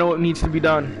think I know what needs to be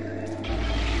done.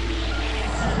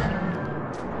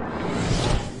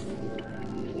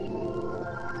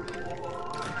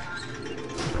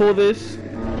 Pull this.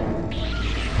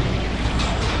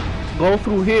 Go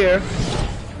through here.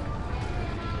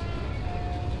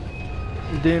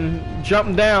 Then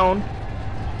jump down.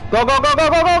 Go, go, go, go,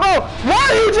 go, go, go! Why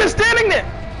are you just standing there?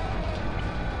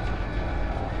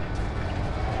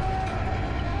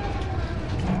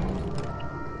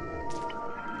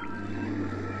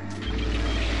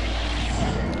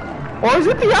 Or is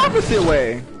it the opposite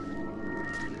way?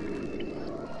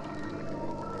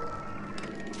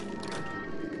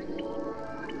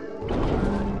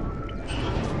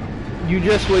 You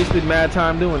just wasted mad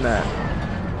time doing that.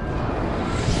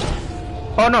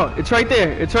 Oh no, it's right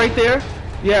there. It's right there.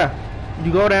 Yeah.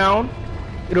 You go down.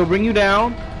 It'll bring you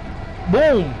down.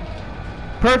 Boom.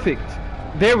 Perfect.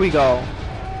 There we go.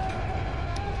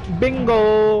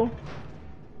 Bingo.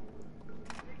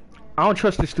 I don't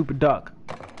trust this stupid duck.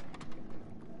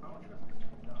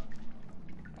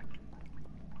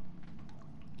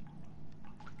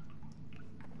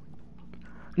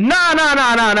 Nah.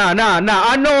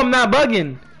 I know I'm not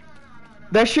bugging.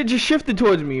 That shit just shifted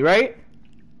towards me, right?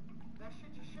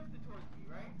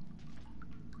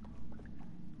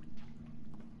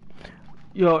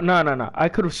 Yo, nah. I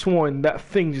could have sworn that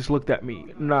thing just looked at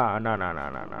me. Nah.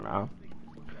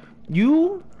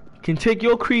 You can take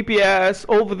your creepy ass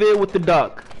over there with the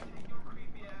duck.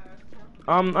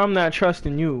 I'm not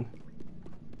trusting you.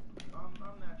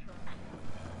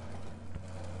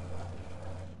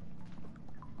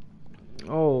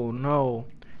 Oh no.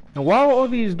 And why are all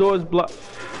these doors blocked?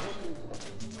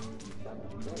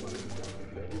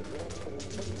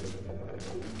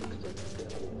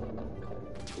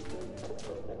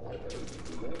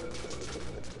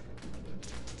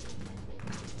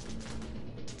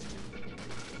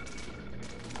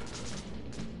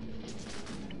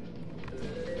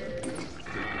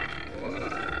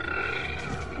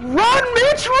 Run,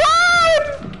 Mitch,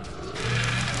 run!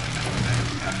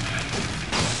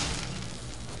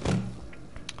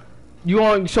 You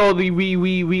on? So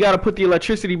we gotta put the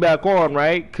electricity back on,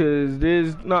 right? Cause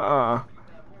there's Yo,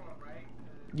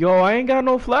 I ain't got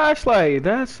no flashlight.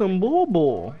 That's some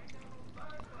bull.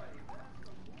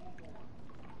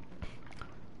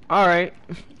 All right.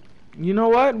 You know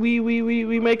what? We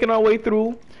making our way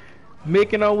through.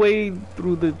 Making our way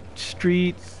through the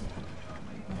streets.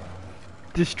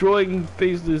 Destroying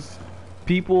faceless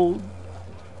people,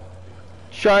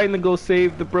 trying to go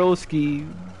save the broski.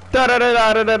 Da da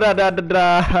da da da da da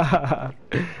da da.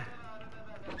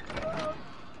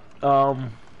 All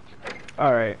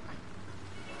right.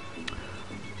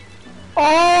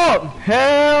 Oh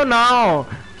hell no!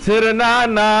 To the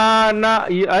nah.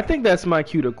 Yeah, I think that's my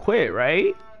cue to quit,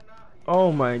 right?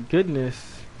 Oh my goodness.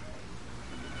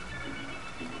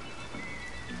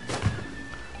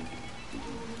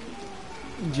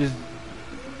 Just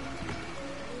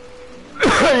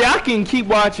y'all can keep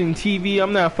watching TV.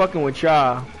 I'm not fucking with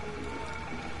y'all.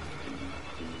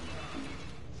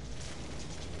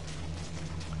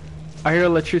 I hear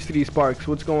electricity sparks.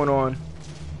 What's going on?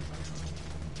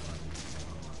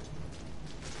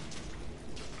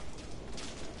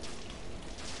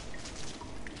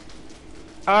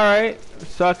 Alright,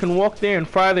 so I can walk there and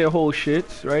fry their whole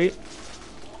shits, right?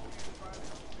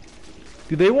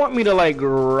 Do they want me to like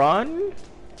run?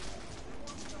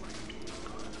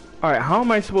 Alright, how am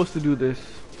I supposed to do this?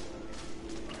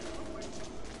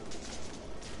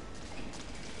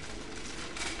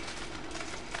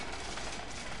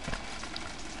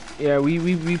 Yeah,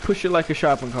 we push it like a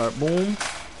shopping cart. Boom.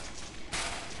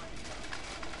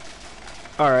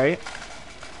 Alright.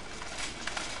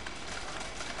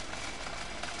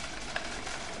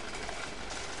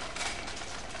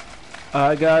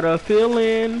 I got a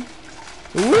feeling.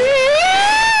 Whee!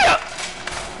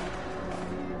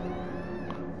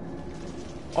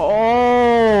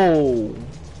 Oh.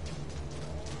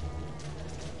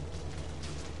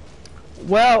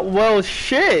 Well,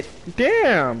 shit.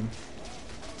 Damn.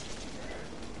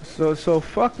 So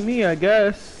fuck me, I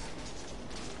guess.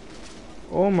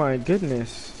 Oh my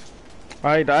goodness.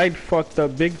 I'd fucked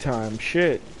up big time.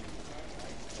 Shit.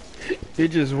 It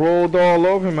just rolled all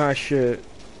over my shit.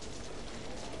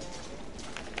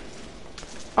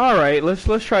 Alright,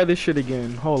 let's try this shit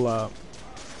again. Hold up.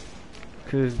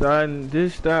 Cause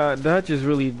that just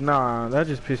really, nah, that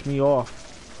just pissed me off.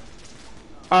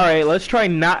 Alright, let's try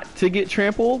not to get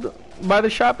trampled by the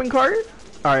shopping cart.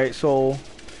 Alright, so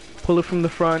pull it from the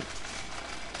front.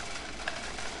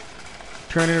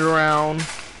 Turn it around.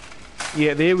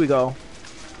 Yeah, there we go.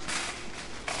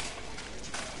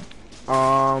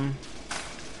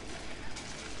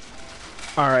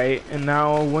 Alright, and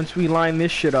now once we line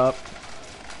this shit up,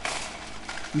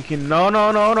 we can, no,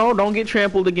 don't get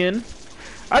trampled again.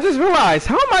 I just realized,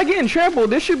 how am I getting trampled?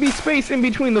 There should be space in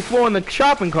between the floor and the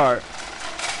shopping cart.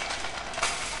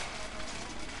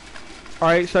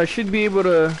 Alright, so I should be able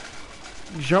to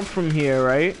jump from here,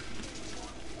 right?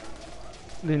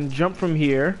 Then jump from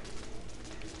here.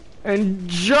 And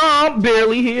jump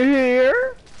barely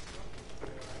here.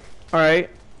 Alright.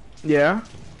 Yeah.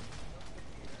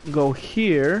 Go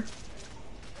here.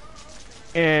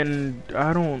 And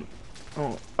I don't...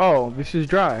 Oh, this is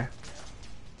dry.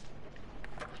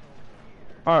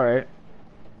 Alright.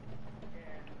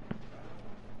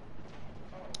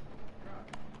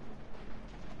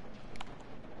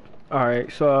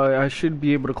 Alright, so I should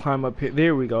be able to climb up here.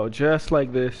 There we go, just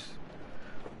like this.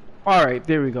 Alright,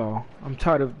 there we go. I'm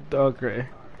tired of... Okay.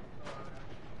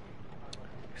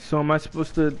 So am I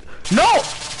supposed to... No!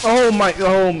 Oh my...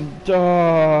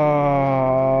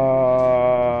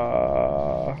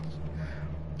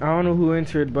 I don't know who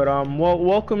entered, but well,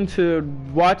 welcome to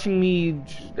watching me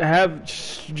have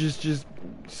just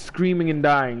screaming and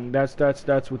dying. That's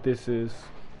what this is.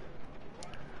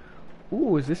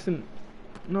 Ooh, is this an...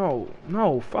 No,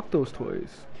 fuck those toys.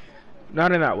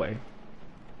 Not in that way.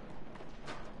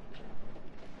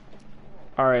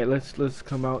 Alright, let's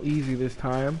come out easy this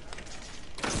time.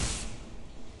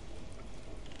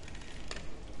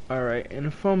 Alright, and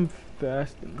if I'm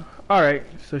fast... Alright,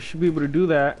 so should be able to do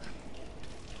that.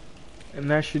 And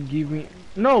that should give me...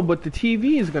 No, but the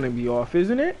TV is gonna be off,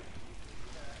 isn't it?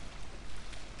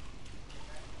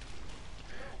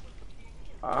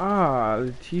 Ah,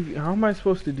 the TV... How am I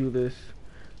supposed to do this?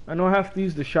 I know I have to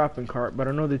use the shopping cart, but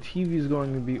I know the TV is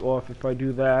going to be off if I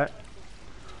do that.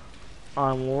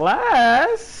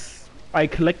 Unless I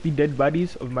collect the dead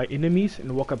bodies of my enemies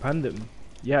and walk upon them.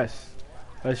 Yes,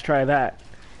 let's try that.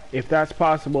 If that's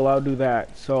possible, I'll do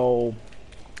that. So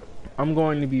I'm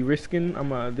going to be risking.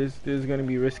 This is going to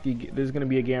be risky. This is going to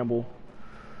be a gamble.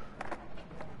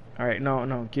 All right,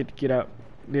 no, get up.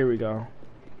 There we go.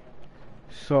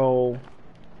 So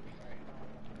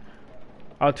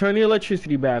I'll turn the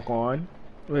electricity back on.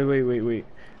 Wait.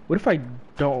 What if I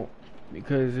don't?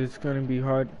 Because it's going to be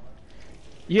hard.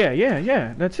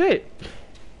 Yeah, that's it.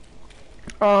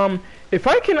 If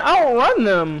I can outrun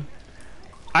them,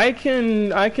 I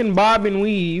can bob and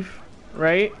weave,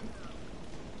 right?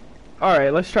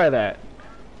 Alright, let's try that.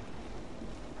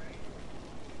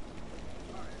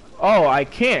 Oh, I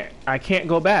can't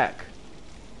go back.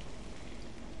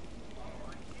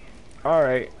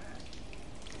 Alright.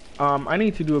 I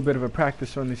need to do a bit of a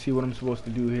practice run to see what I'm supposed to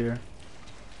do here.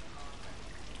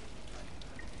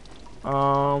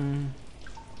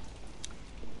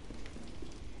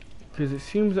 Because it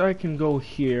seems I can go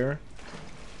here,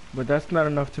 but that's not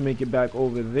enough to make it back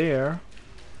over there.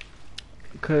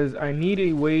 Because I need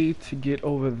a way to get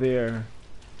over there.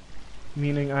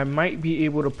 Meaning I might be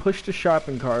able to push the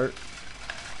shopping cart.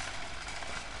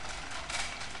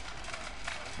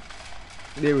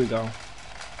 There we go.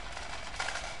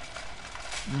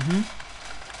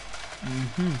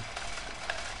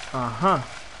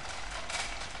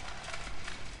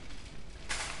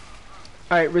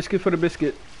 Alright, risk it for the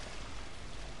biscuit.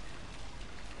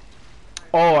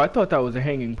 Oh, I thought that was a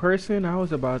hanging person. I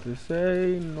was about to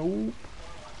say nope.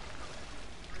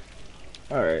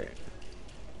 Alright.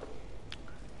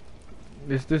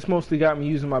 This mostly got me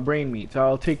using my brain meat. So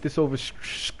I'll take this over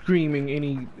screaming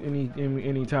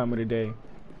any time of the day.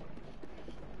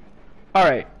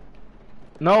 Alright.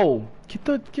 No.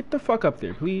 Get the fuck up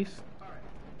there, please.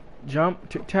 Jump,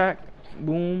 tic tac,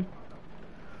 boom.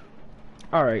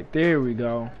 Alright, there we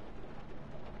go.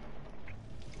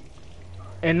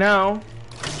 And now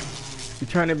you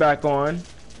turn it back on,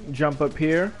 jump up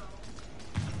here.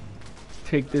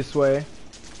 take this way.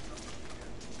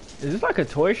 Is this like a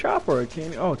toy shop or a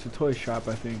candy? Oh, it's a toy shop,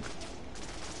 I think.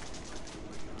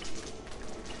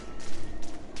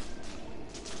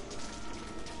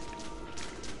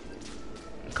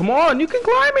 Come on, you can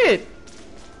climb it!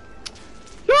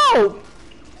 Yo!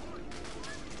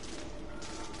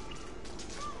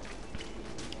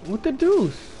 What the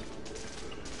deuce?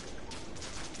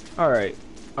 Alright.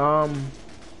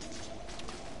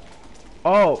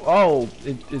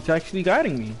 It's actually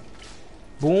guiding me.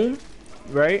 Boom.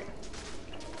 Right?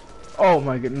 Oh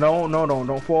my god. No,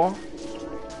 don't fall.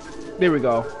 There we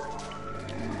go.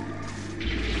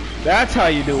 That's how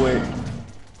you do it.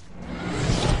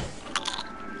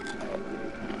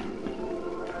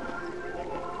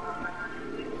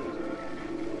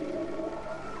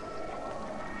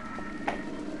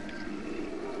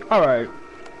 Alright.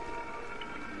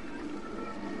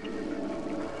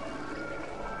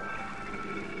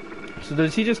 So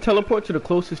does he just teleport to the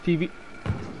closest TV?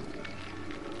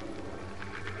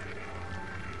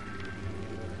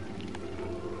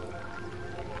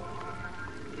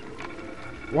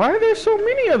 Why are there so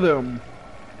many of them?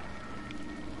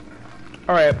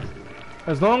 Alright.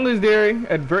 As long as they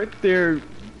advert their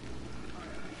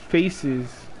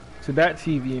faces to that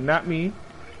TV and not me.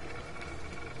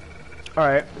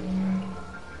 Alright.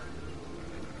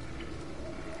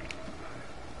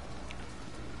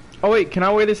 Oh wait, can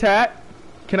I wear this hat?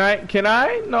 Can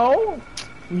I? No?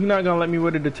 You're not gonna let me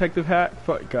wear the detective hat?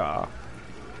 Fuck off.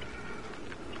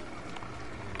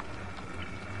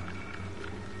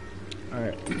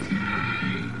 Alright.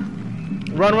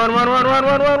 Run.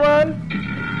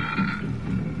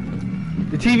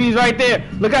 The TV's right there.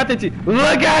 Look at the TV.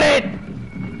 Look at it!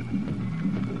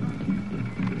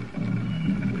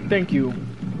 Thank you.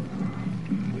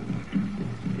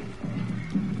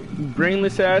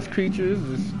 Brainless ass creatures,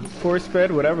 just force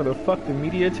fed, whatever the fuck the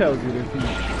media tells you to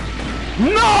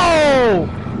feed. No!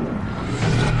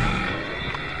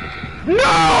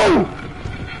 No!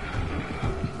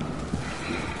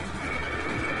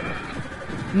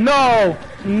 No!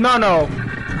 Nah.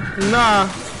 No!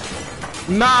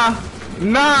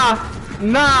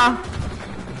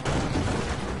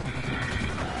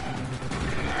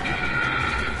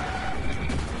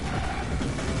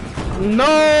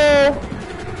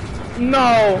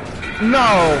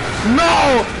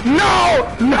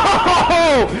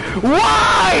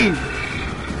 Why?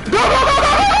 Go!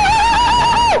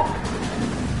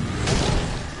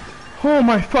 Oh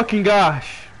my fucking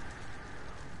gosh.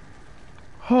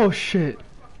 Oh shit.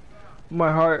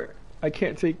 My heart. I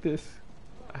can't take this.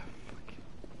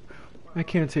 I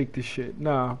can't take this shit.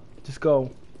 Nah. Just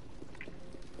go.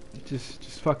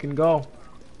 Just fucking go.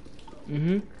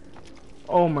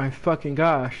 Oh my fucking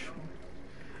gosh.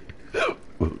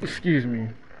 Excuse me.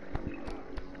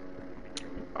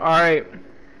 Alright.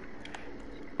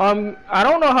 I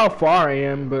don't know how far I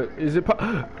am, but is it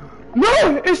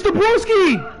No! It's the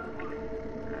broski!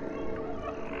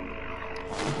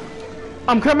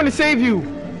 I'm coming to save you.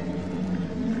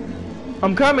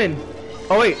 I'm coming.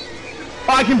 Oh wait.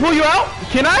 Oh, I can pull you out?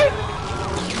 Can I?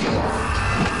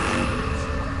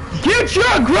 Get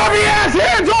your grubby ass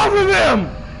hands off of him!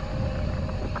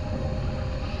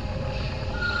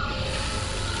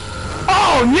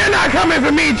 Oh, you're not coming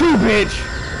for me too, bitch!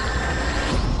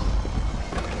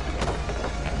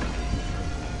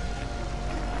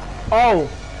 Oh.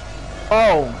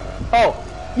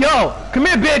 Yo, come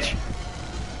here, bitch!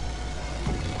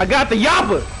 I got the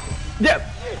yapper! Yep.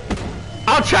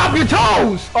 I'll chop your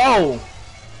toes! Oh.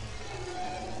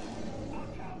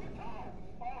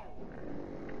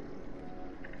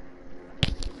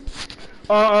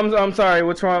 I'm sorry,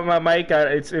 what's wrong with my mic?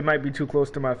 It might be too close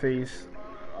to my face.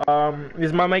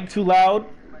 Is my mic too loud?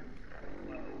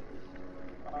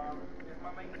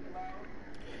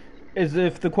 As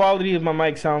if the quality of my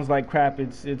mic sounds like crap,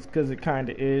 it's because it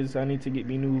kinda is. I need to get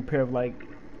me a new pair of like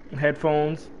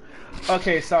headphones.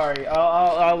 Okay, sorry.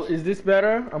 Is this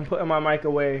better? I'm putting my mic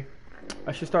away.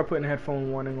 I should start putting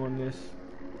headphone warning on this.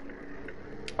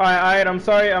 Alright, I'm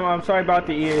sorry. I'm sorry about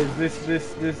the ears.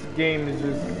 This game is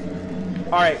just.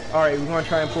 Alright, we're gonna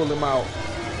try and pull them out.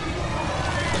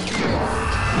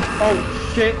 Oh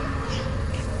shit!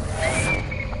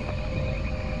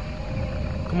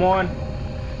 Come on.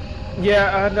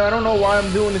 Yeah, I don't know why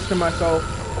I'm doing this to myself.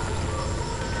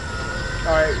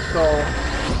 Alright, so.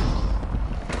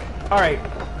 Alright,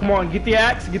 come on, get the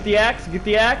axe.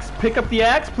 Pick up the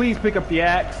axe, please pick up the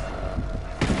axe.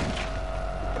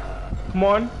 Come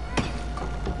on.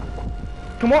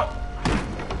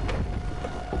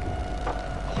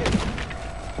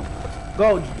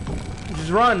 Go, just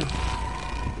run.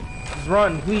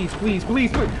 Please.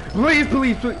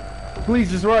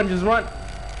 Please, just run, just run.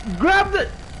 Grab the...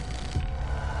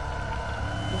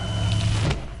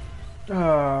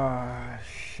 Ah,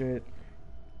 shit.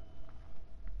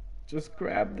 Just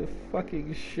grab the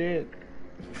fucking shit.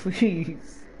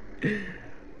 Please.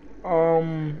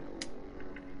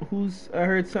 Who's... I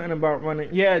heard something about running...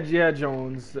 Yeah,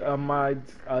 Jones.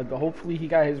 Hopefully he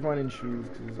got his running shoes,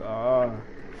 cause,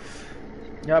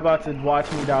 y'all about to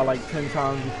watch me die like 10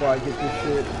 times before I get this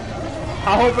shit.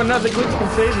 I hope another glitch can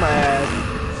save my ass.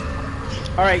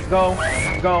 Alright, go.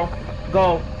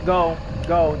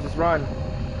 Just run.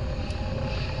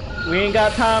 We ain't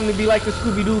got time to be like the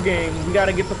Scooby-Doo game. We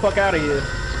gotta get the fuck out of here.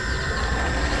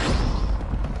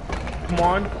 Come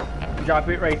on. Drop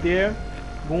it right there.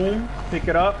 Boom. Pick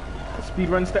it up.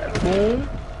 Speedrun stat. Boom.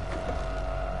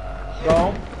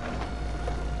 Go.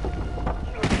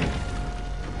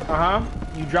 Uh-huh.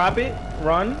 You drop it.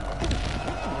 Run.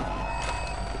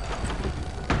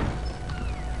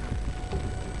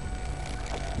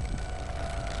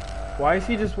 Why is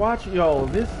he just watching? Yo,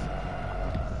 this...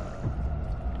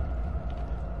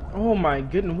 Oh my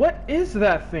goodness. What is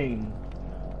that thing?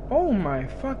 Oh my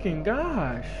fucking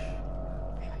gosh.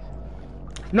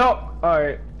 No.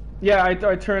 Alright. Yeah, I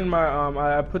turned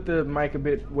my, I put the mic a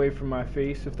bit away from my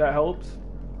face, if that helps.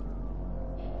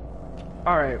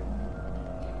 Alright.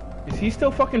 Is he still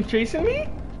fucking chasing me?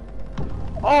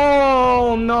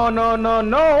 Oh, no.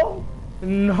 No.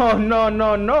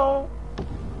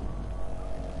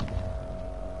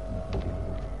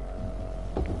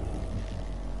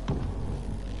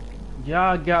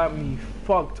 Y'all got me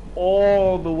fucked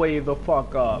all the way the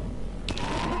fuck up.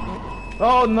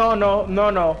 Oh, no.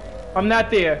 I'm not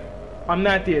there.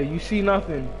 You see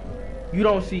nothing. You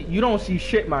don't see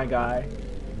shit, my guy.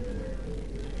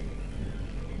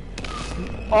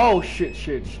 Oh, shit.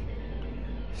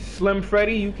 Slim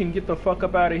Freddy, you can get the fuck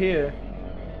up out of here.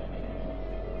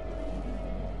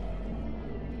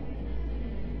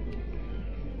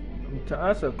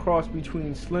 That's a cross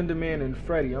between Slender Man and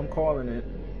Freddy. I'm calling it.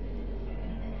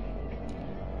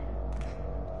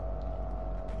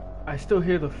 I still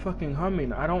hear the fucking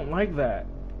humming. I don't like that.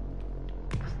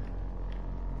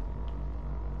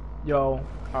 Yo,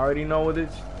 I already know what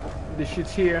this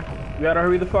shit's here. You gotta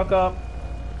hurry the fuck up.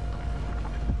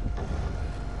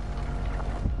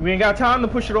 We ain't got time to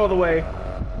push it all the way.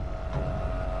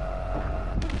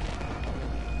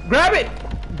 Grab it!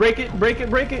 Break it.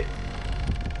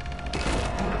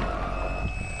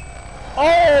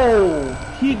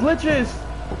 Oh! He glitches!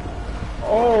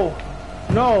 Oh!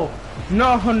 No!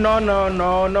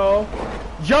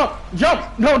 Jump!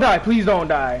 Don't die, please don't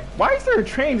die. Why is there a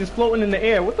train just floating in the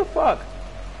air? What the fuck?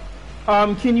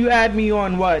 Can you add me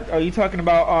on what? Are you talking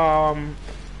about,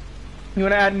 you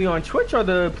wanna add me on Twitch or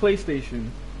the PlayStation?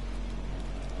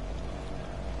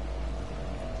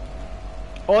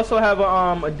 Also have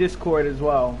a Discord as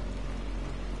well.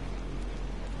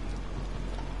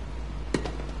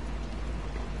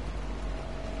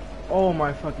 Oh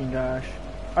my fucking gosh.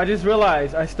 I just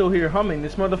realized I still hear humming.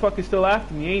 This motherfucker's still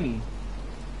after me, ain't he?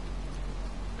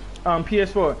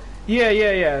 PS4.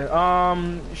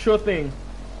 Yeah. Sure thing.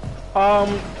 Oh,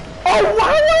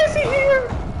 why is he here?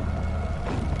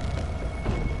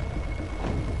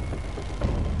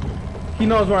 He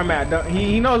knows where I'm at.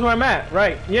 He knows where I'm at.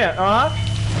 Right. Yeah.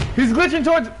 He's glitching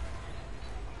towards...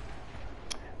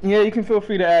 Yeah, you can feel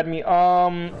free to add me.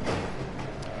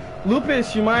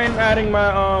 Lupus, you mind adding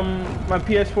my my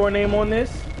PS4 name on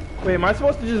this? Wait, am I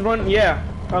supposed to just run? Yeah.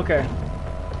 Okay.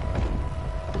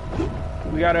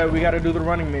 We gotta do the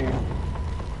running man.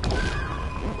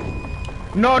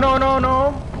 No.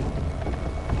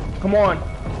 Come on.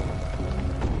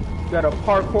 You gotta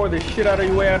parkour the shit out of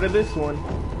your way out of this one.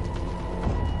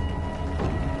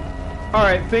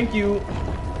 Alright, thank you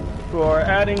for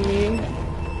adding me.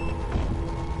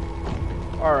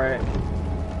 Alright.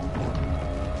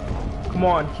 Come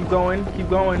on, keep going. Keep it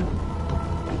going.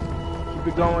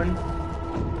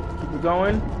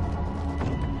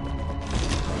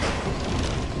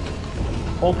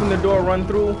 Open the door, run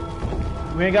through.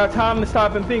 We ain't got time to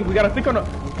stop and think. We gotta think on the...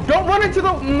 Don't run into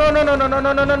the... No.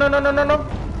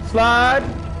 Slide.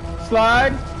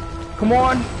 Come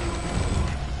on.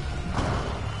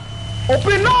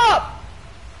 Open up!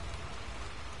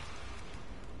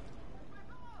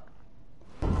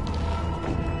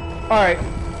 Alright.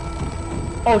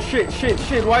 Oh shit.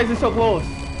 Why is he so close?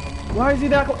 Why is he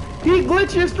that close? He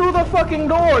glitches through the fucking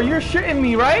door. You're shitting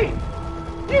me, right?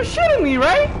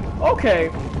 Okay.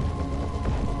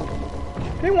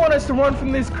 They want us to run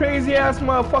from this crazy ass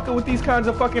motherfucker with these kinds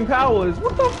of fucking powers.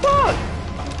 What the fuck?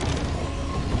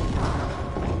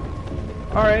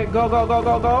 Alright, go.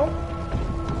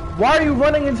 Why are you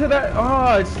running into that?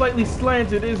 Oh, it's slightly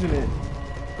slanted, isn't it?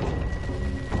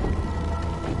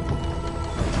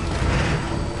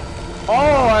 Oh,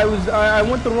 I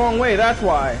went the wrong way, that's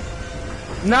why.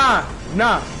 Nah.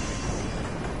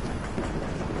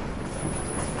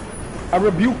 I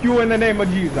rebuke you in the name of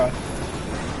Jesus.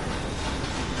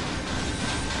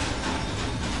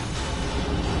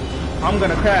 I'm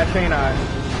gonna crash, ain't I?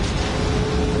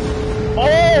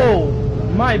 Oh,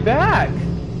 my back.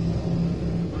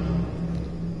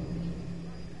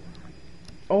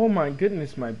 Oh my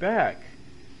goodness, my back.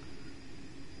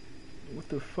 What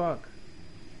the fuck?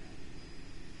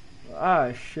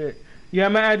 Ah, shit. Yeah,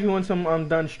 I'm gonna add you once I'm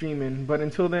done streaming. But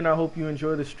until then, I hope you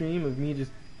enjoy the stream of me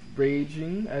just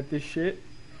raging at this shit.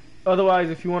 Otherwise,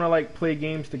 if you want to like play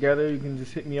games together, you can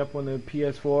just hit me up on the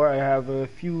PS4. I have a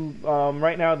few,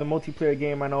 right now the multiplayer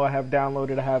game I know I have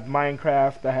downloaded, I have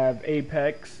Minecraft, I have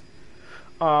Apex.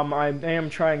 I am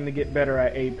trying to get better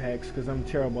at Apex because I'm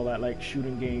terrible at like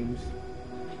shooting games.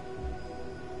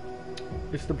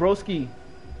 It's the broski.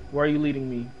 Where are you leading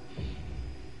me?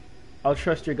 I'll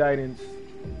trust your guidance.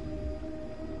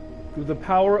 Through the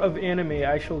power of anime,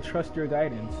 I shall trust your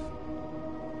guidance.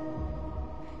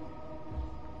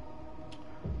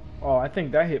 Oh, I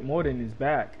think that hit more than his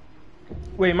back.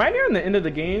 Wait, am I near the end of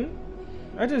the game?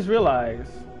 I just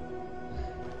realized.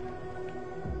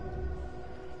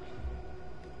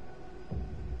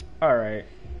 Alright.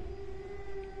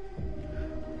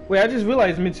 Wait, I just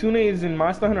realized Mitsune is in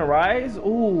Monster Hunter Rise?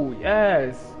 Ooh,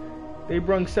 yes. They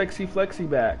brung Sexy Flexi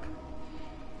back.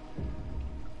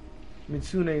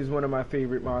 Mitsune is one of my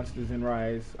favorite monsters in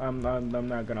Rise. I'm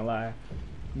not gonna lie.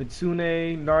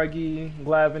 Mitsune, Nargi,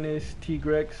 Glavenus,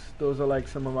 Tigrex, those are like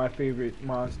some of my favorite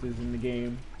monsters in the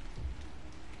game.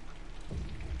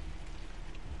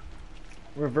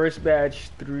 Reverse Badge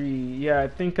 3. Yeah, I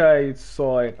think I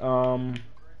saw it.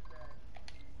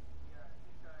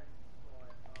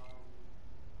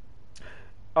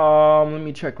 Let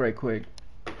me check right quick.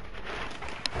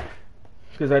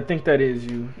 Because I think that is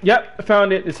you. Yep, I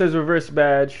found it. It says Reverse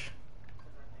Badge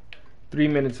 3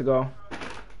 minutes ago.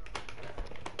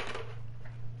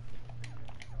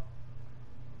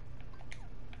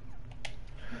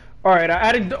 Alright, I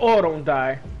added the... Oh, don't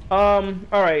die.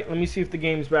 Alright, let me see if the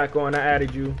game's back on. I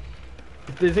added you.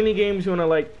 If there's any games you want to,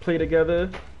 like, play together,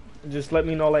 just let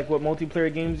me know, like, what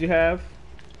multiplayer games you have.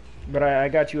 But I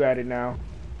got you added now.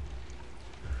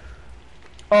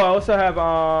 Oh, I also have,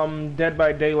 Dead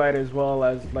by Daylight as well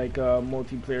as, like, a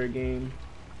multiplayer game.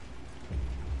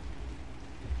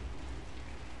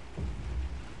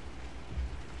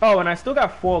 Oh, and I still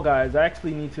got Fall Guys. I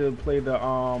actually need to play the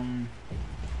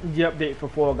update for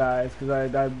Fall Guys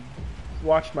because I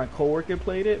watched my coworker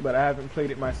played it, but I haven't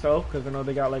played it myself because I know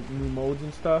they got like new modes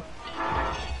and stuff.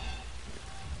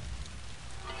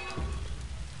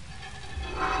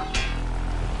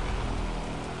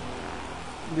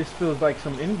 This feels like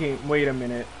some in-game. Wait a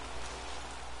minute.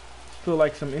 This feels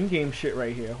like some in-game shit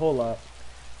right here. Hold up.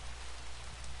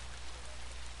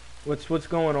 What's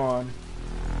going on?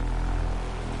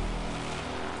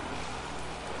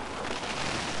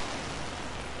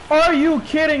 Are you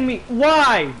kidding me?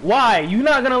 Why? Why? You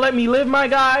not gonna let me live, my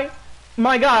guy?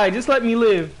 My guy, just let me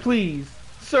live, please.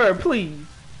 Sir, please.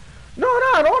 No,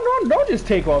 don't just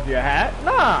take off your hat.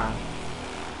 Nah.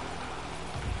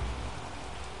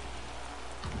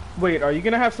 Wait, are you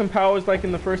gonna have some powers like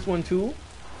in the first one too?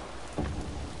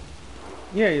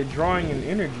 Yeah, you're drawing an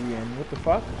energy in. What the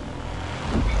fuck?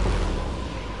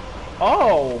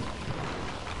 Oh.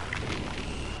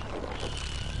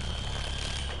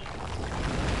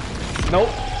 Nope.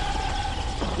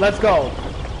 Let's go.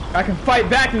 I can fight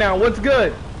back now. What's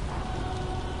good?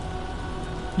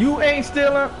 You ain't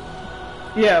still up?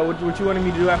 Yeah, what you wanted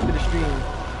me to do after the stream?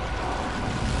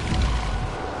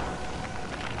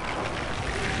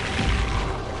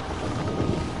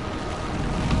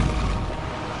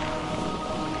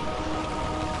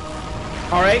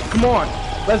 Alright, come on.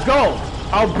 Let's go.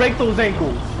 I'll break those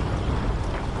ankles.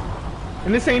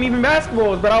 And this ain't even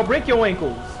basketballs, but I'll break your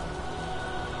ankles.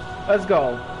 Let's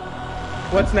go.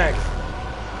 What's next?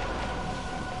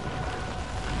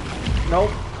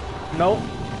 Nope. Nope.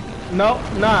 Nope.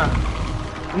 Nah.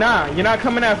 Nah, you're not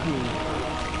coming after me.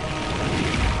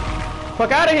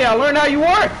 Fuck out of here. I learned how you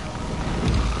work.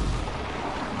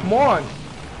 Come on.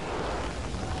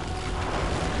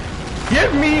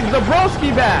 Give me the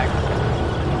broski back.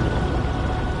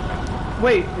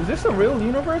 Wait, is this a real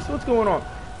universe? What's going on?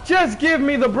 Just give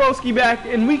me the broski back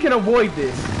and we can avoid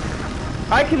this.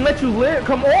 I can let you live.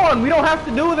 Come on, we don't have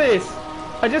to do this.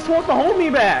 I just want the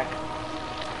homie back.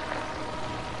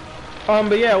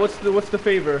 But yeah, what's the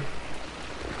favor?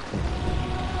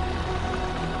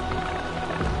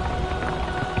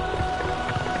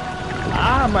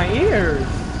 Ah, my ears.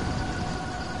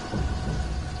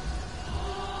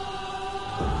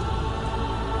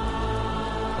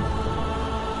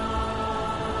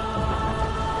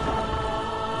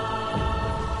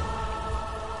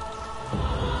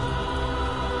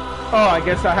 Oh, I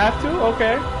guess I have to?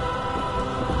 Okay.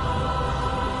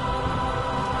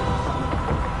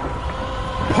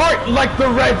 Part like the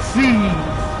Red Sea!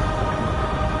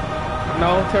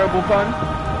 No, terrible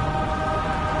pun.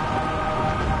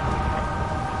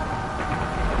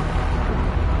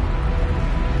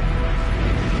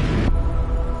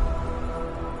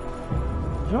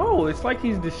 Yo, it's like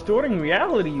he's distorting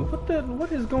reality.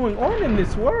 What is going on in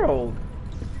this world?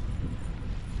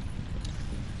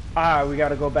 Ah, we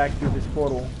gotta go back through this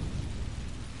portal.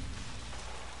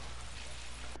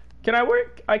 Can I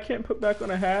work? I can't put back on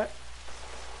a hat.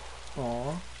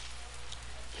 Aw.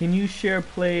 Can you share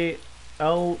play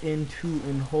LN2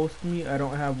 and host me? I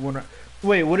don't have one.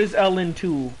 Wait, what is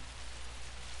LN2?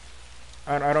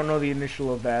 I don't know the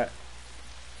initial of that.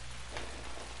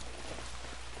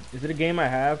 Is it a game I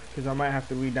have? Because I might have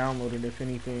to re-download it if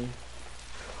anything.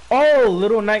 Oh,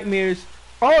 Little Nightmares.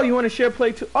 Oh, you want to share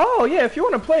play too? Oh, yeah, if you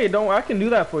want to play it, I can do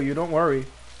that for you. Don't worry.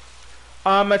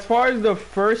 As far as the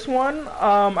first one,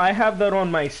 I have that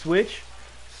on my Switch.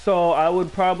 So I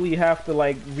would probably have to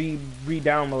like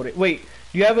re-download it. Wait,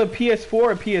 do you have a PS4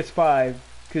 or PS5?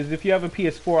 Because if you have a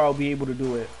PS4, I'll be able to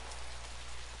do it.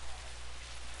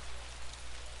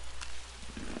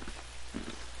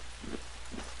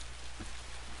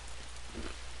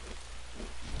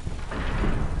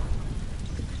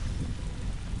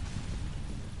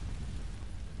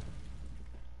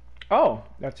 Oh,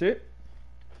 that's it?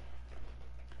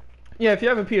 Yeah, if you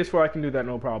have a PS4, I can do that,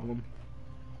 no problem.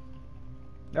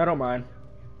 I don't mind.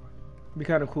 It'd be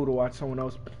kind of cool to watch someone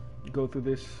else go through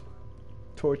this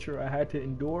torture I had to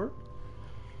endure.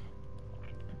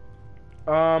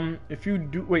 If you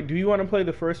do, wait, do you want to play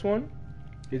the first one?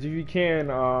 Because if you can,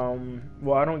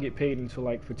 well, I don't get paid until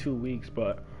like for 2 weeks,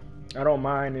 but I don't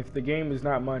mind. If the game is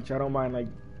not much, I don't mind, like,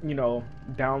 you know,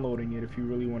 downloading it if you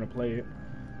really want to play it.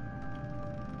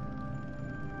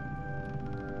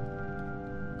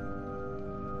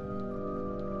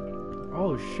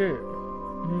 Oh shit.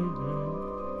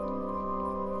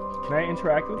 Can I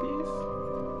interact with these?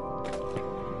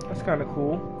 That's kind of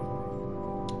cool.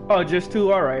 Oh, just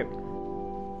two? Alright.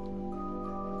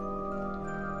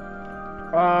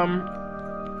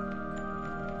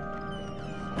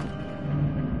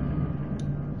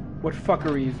 What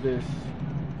fuckery is this?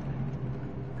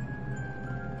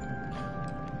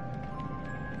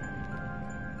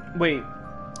 Wait,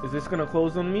 is this gonna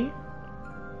close on me?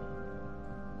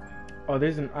 Oh,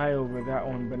 there's an eye over that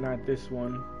one, but not this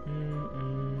one.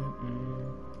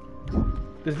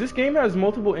 Does this game has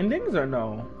multiple endings or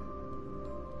no?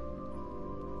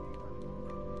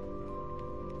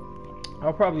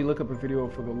 I'll probably look up a video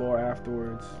for the lore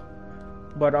afterwards.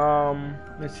 But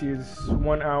let's see, it's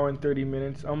 1 hour and 30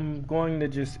 minutes. I'm going to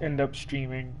just end up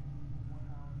streaming.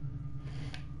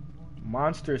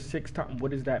 Monster 6 times.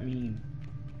 What does that mean?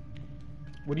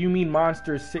 What do you mean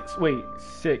monster 6? Wait,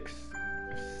 6.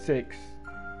 6.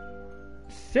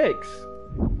 6?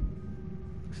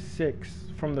 6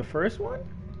 from the first one?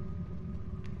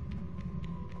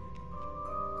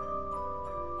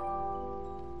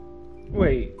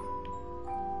 Wait.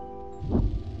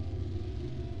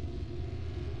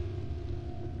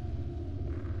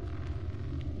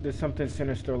 There's something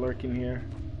sinister lurking here.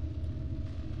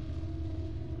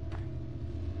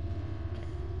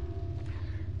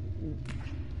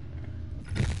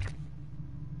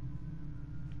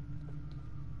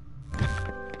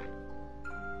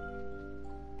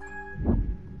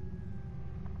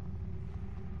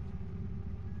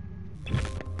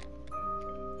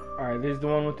 Alright, there's the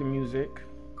one with the music.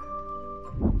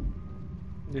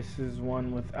 This is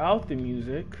one without the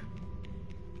music.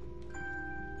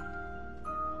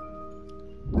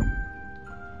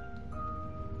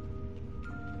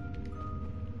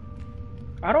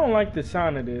 I don't like the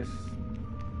sound of this.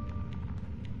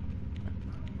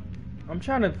 I'm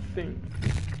trying to think.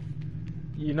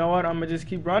 You know what? I'm gonna just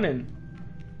keep running.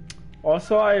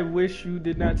 Also, I wish you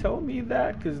did not tell me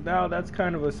that, because now that's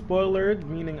kind of a spoiler,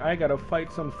 meaning I gotta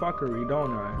fight some fuckery,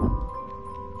 don't I?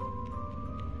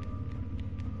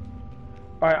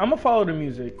 Alright, I'm gonna follow the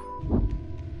music.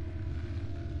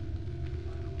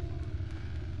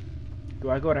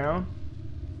 Do I go down?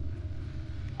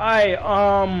 Alright.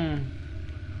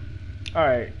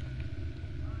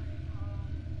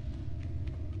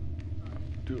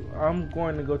 Dude, I'm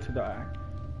going to go to the eye.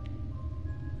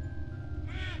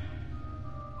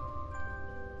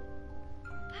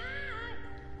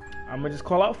 I'm gonna just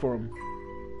call out for him.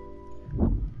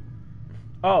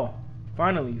 Oh,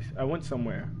 finally, I went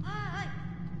somewhere.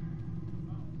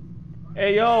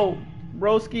 Hey, yo,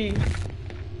 broski.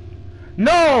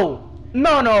 No!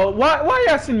 No, no. Why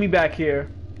y'all send me back here?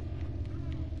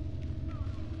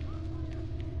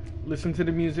 Listen to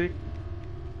the music.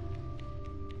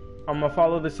 I'm gonna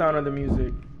follow the sound of the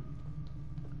music.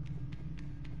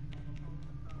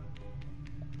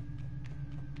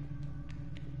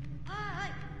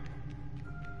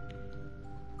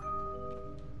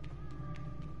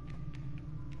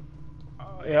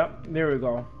 Yep, there we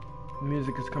go. The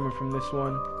music is coming from this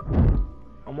one.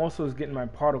 I'm also getting my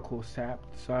particles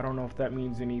sapped, so I don't know if that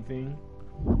means anything.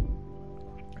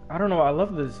 I don't know. I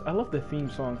love this. I love the theme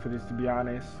song for this, to be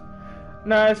honest.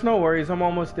 Nah, it's no worries. I'm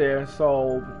almost there.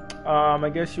 So, I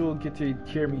guess you'll get to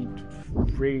hear me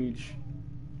rage.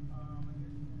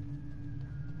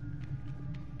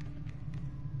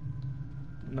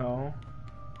 No.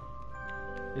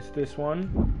 It's this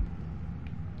one.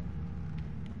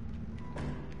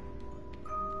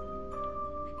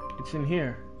 It's in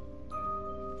here.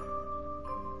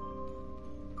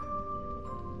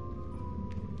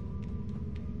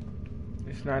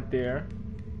 It's not there.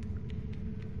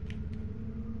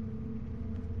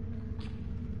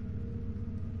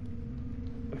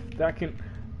 If that can...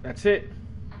 That's it.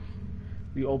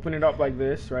 We open it up like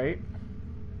this, right?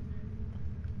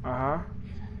 Uh-huh.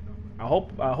 I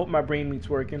hope my brain meat's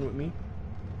working with me.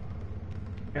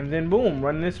 And then boom,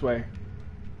 run this way.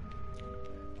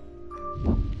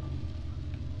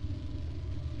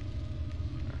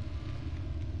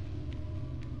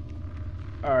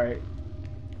 Alright.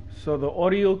 So the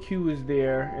audio cue is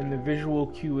there, and the visual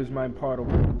cue is my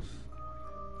particles.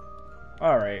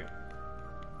 Alright.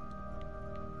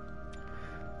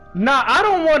 Nah, I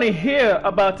don't want to hear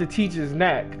about the teacher's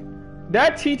neck.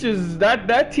 That teacher's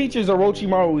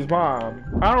Orochimaru's mom.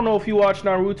 I don't know if you watch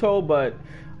Naruto, but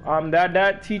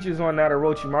that teacher's on that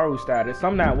Orochimaru status.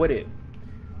 I'm not with it.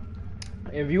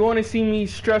 If you want to see me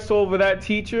stress over that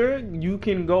teacher, you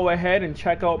can go ahead and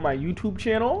check out my YouTube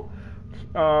channel.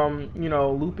 You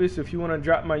know, Lupus, if you want to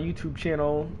drop my YouTube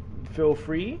channel, feel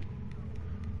free.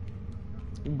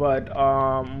 But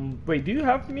wait, do you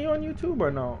have me on YouTube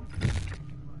or no?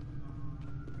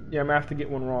 Yeah, I'm gonna have to get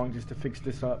one wrong just to fix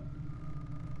this up.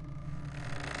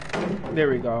 There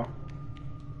we go.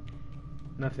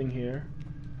 Nothing here.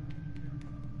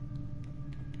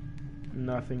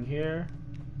 Nothing here.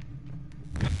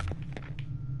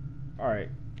 Alright.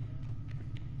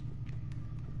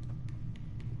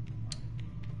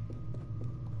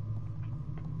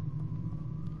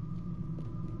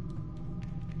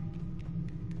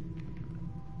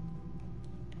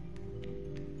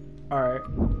 Alright.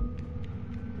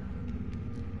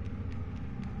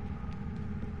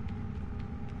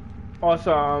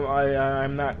 Also,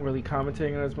 I'm not really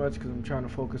commentating as much because I'm trying to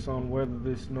focus on where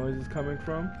this noise is coming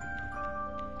from.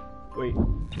 Wait.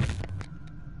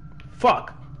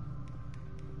 Fuck!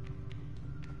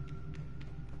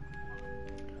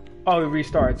 Oh, it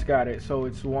restarts. Got it. So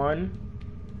it's 1.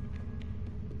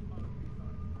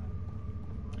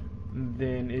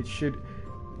 Then it should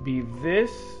be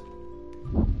this.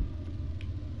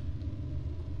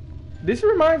 This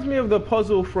reminds me of the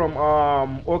puzzle from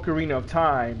Ocarina of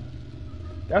Time.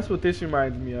 That's what this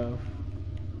reminds me of.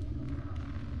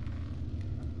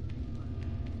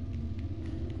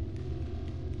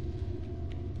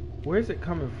 Where is it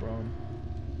coming from?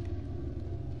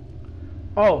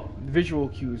 Oh, visual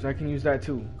cues. I can use that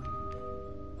too.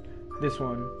 This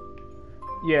one.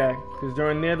 Yeah, because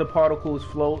during there the particles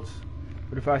floats.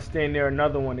 But if I stand near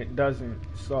another one, it doesn't.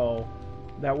 So,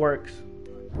 that works.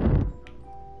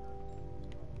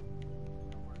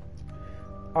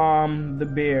 The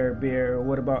bear.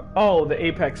 What about... Oh, the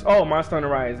Apex. Oh, Monster Hunter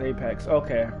Rise Apex.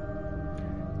 Okay.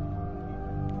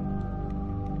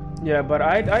 Yeah, but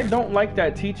I don't like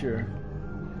that teacher.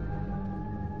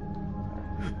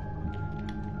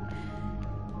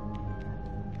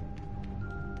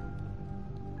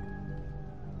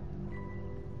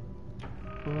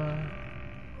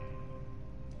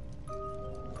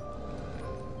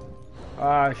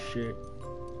 Ah, shit.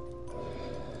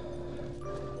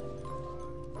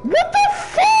 What the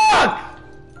fuck?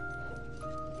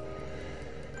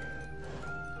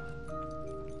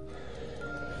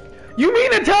 You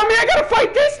mean to tell me I gotta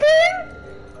fight this thing?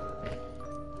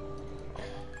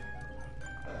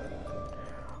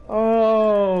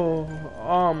 Oh,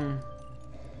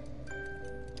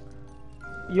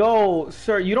 yo,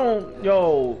 sir, you don't,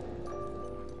 yo.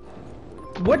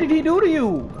 What did he do to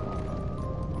you?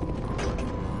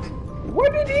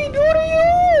 What did he do to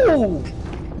you?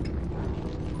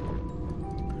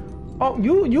 Oh,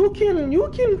 you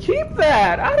can keep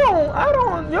that.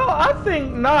 Yo, I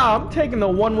think nah. I'm taking the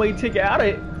one-way ticket out of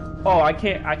it. Oh, I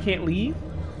can't leave.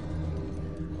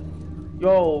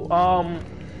 Yo,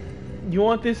 you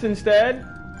want this instead?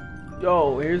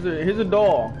 Yo, here's a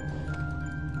doll.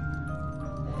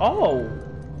 Oh,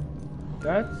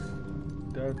 that's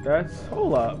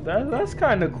hold up. That's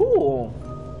kind of cool.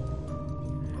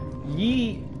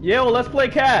 Yo, let's play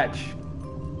catch.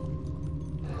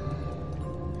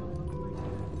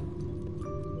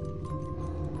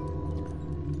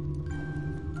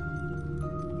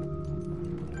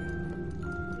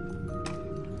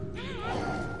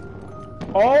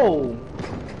 Oh.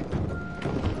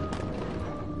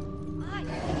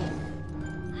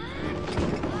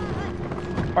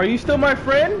 Are you still my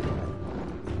friend?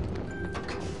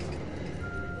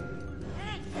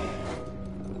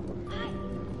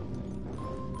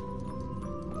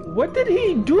 What did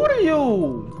he do to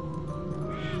you?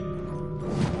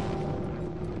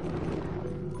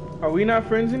 Are we not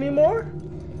friends anymore?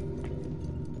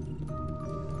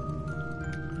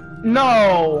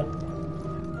 No.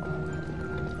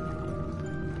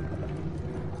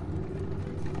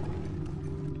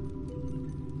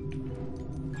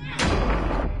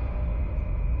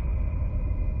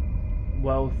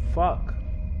 Well, fuck.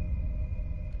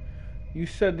 You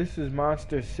said this is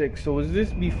Monster 6, so was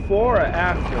this before or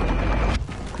after?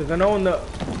 Because I know in the...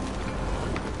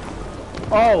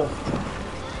 Oh!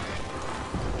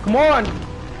 Come on!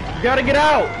 You gotta get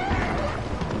out!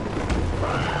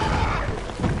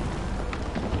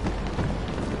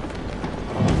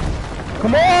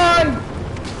 Come on!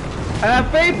 I have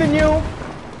faith in you!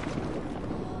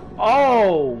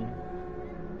 Oh!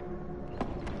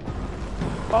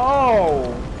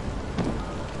 Oh!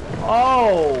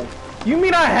 Oh! You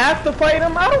mean I have to fight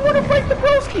him? I don't want to fight the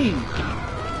broski!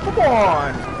 Come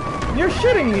on! You're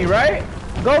shitting me, right?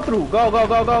 Go through. Go, go,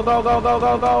 go, go, go, go, go,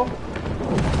 go, go.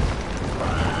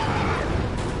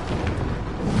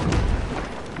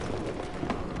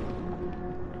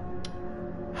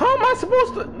 How am I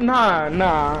supposed to... Nah.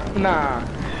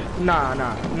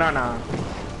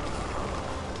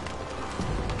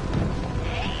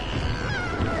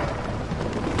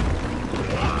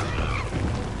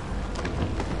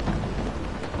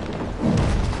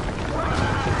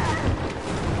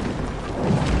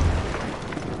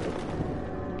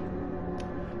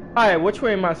 Alright, which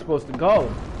way am I supposed to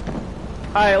go?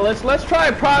 Alright, let's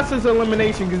try process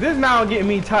elimination, because this is now getting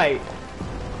me tight.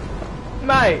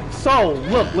 Right, so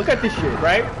look at this shit,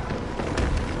 right?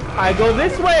 I go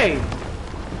this way.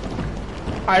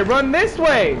 I run this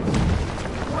way.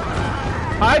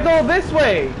 I go this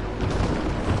way.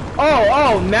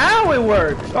 Oh, now it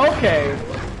works. Okay.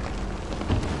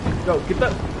 Go, get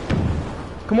the...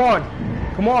 Come on.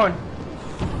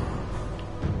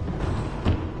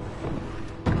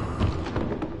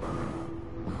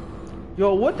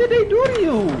 Yo, what did they do to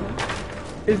you?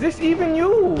 Is this even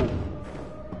you?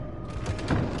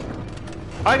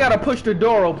 I gotta push the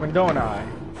door open, don't I?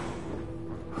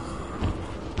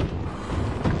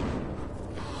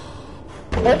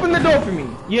 Open the door for me.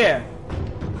 Yeah.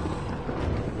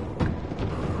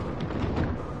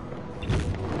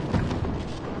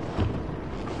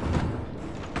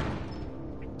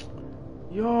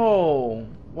 Yo,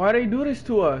 why they do this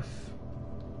to us?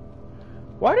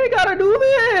 Why they gotta do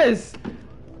this?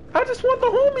 I just want the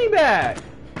homie back.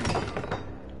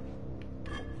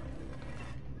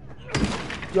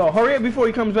 Yo, hurry up before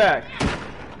he comes back.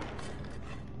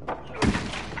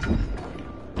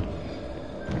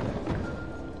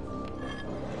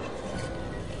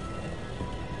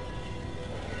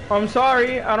 I'm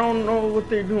sorry, I don't know what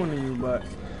they're doing to you, but...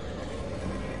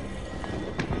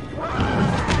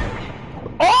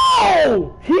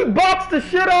 Oh! He boxed the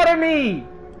shit out of me!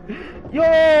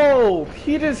 Yo!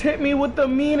 He just hit me with the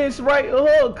meanest right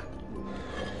hook!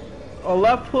 Or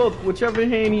left hook, whichever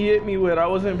hand he hit me with. I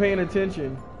wasn't paying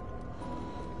attention.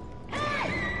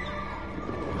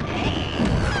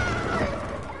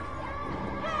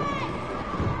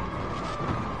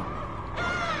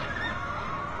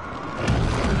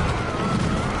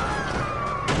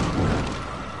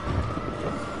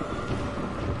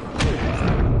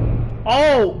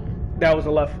 Oh! That was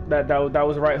a left, that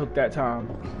was a right hook that time.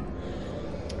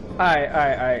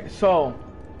 Alright, so...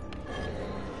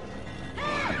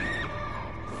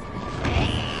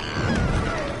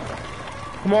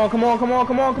 Come on.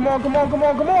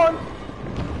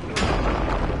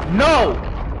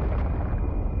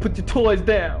 No! Put your toys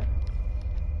down.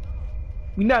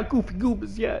 We not goofy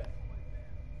goobers yet.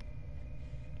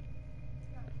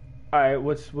 Alright,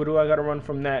 what do I gotta run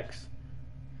from next?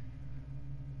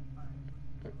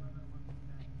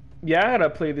 Yeah, I gotta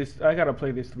play this. I gotta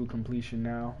play this through completion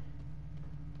now.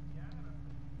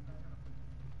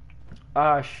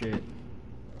 Ah, shit.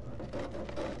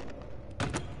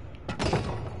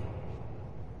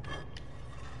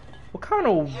 What kind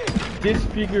of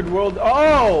disfigured world?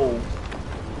 Oh!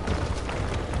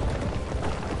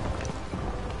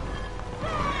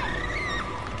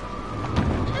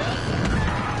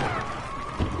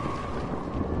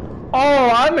 Oh,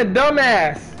 I'm a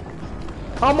dumbass.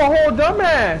 I'm a whole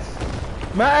dumbass.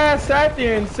 My ass sat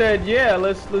there and said, "Yeah,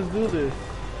 let's do this."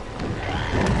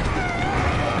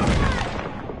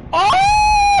 Oh!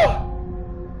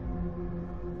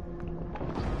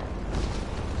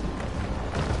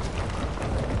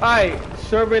 Alright,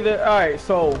 survey the. Alright,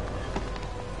 so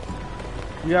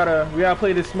we gotta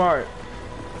play this smart.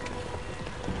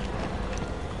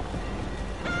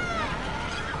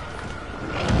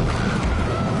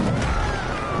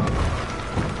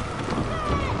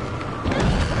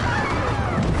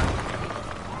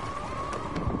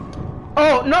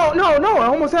 Oh no no no! I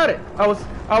almost had it. I was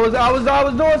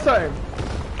doing something.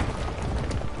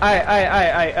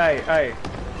 Alright.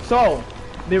 So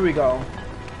there we go.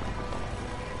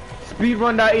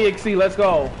 Speedrun.exe. Let's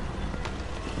go.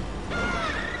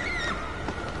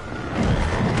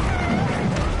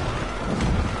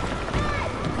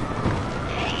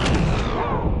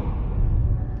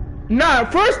 Nah,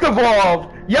 first of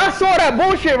all, y'all saw that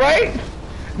bullshit, right?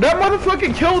 That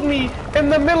motherfucker killed me in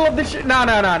the middle of the shit. Nah.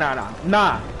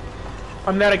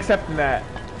 I'm not accepting that.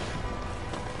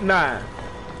 Nah.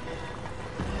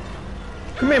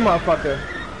 Come here, motherfucker.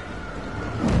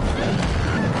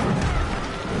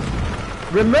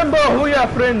 Remember who your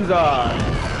friends are.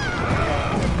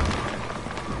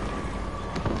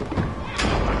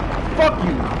 Fuck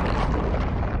you.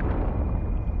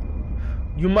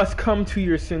 You must come to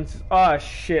your senses. Ah,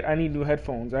 shit. I need new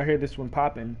headphones. I hear this one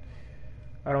popping.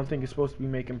 I don't think it's supposed to be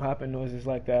making popping noises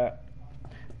like that.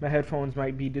 My headphones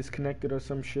might be disconnected or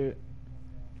some shit.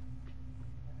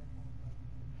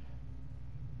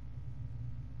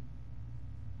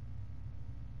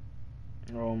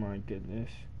 Oh my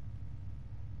goodness.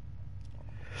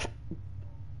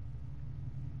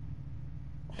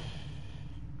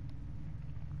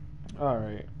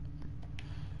 Alright.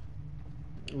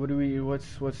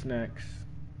 What's next?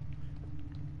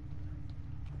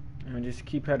 I'm gonna just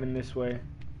keep heading this way.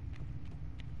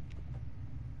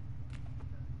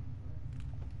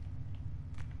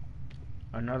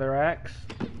 Another axe.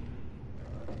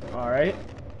 Alright.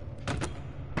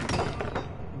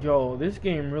 Yo, this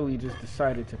game really just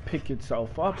decided to pick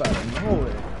itself up out of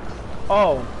nowhere.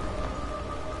 Oh.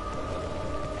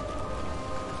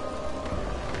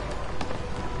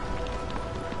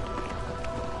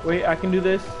 Wait, I can do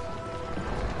this.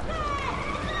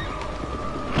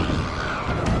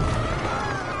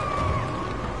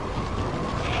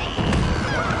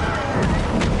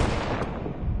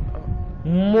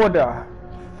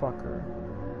 Motherfucker.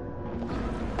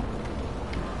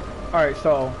 Alright,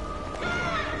 so.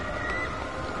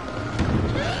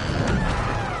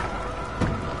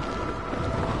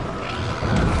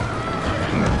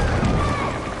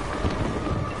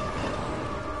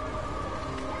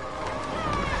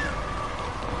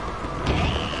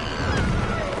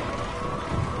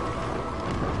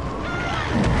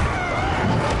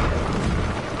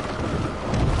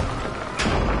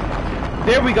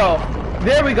 There we go.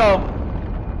 There we go.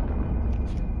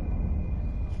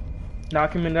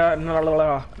 Knock him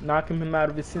out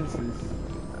of his senses.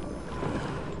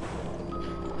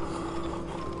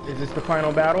 Is this the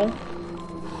final battle?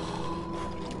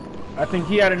 I think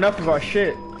he had enough of our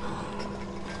shit.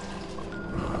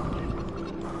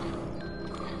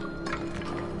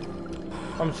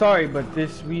 I'm sorry, but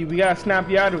this we gotta snap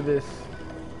you out of this.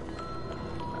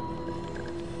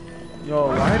 Yo,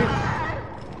 why did?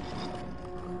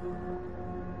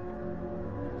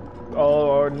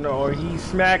 Oh no, he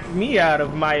smacked me out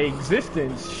of my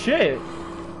existence. Shit.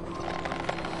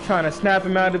 Trying to snap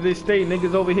him out of this state.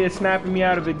 Niggas over here snapping me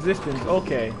out of existence.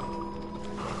 Okay.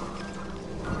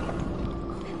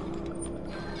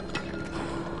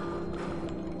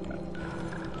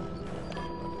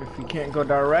 If we can't go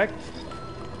direct.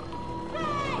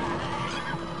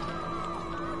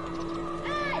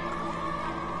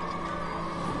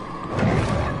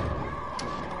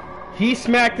 He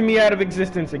smacked me out of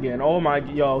existence again. Oh my,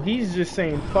 yo, he's just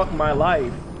saying fuck my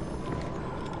life.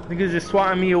 Niggas just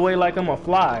swatting me away like I'm a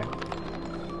fly.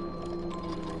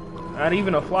 Not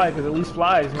even a fly, because at least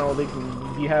flies know they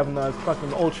can be having the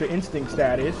fucking ultra instinct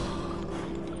status.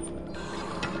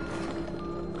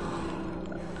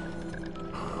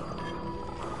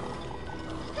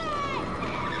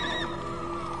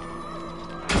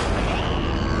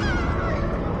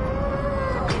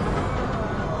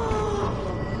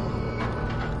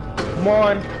 Come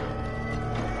on.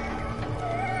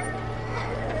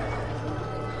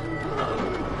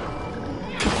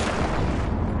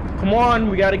 Come on,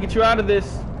 we gotta get you out of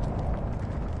this.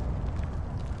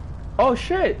 Oh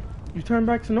shit, you turned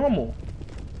back to normal.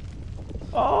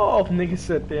 Oh, nigga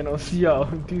said Thanos. Yo,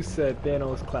 dude said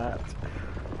Thanos clapped.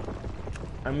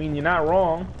 I mean, you're not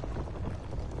wrong.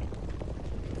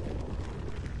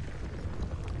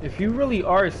 If you really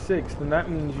are 6, then that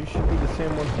means you should be the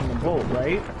same one from the boat,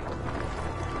 right?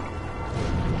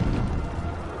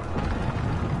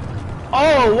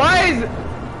 Oh, why is it?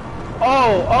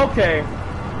 Oh, okay.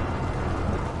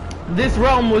 This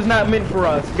realm was not meant for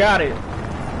us. Got it.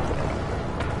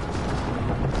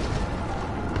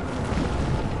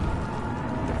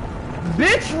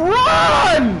 Bitch,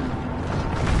 run!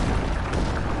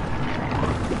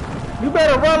 You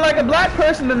better run like a black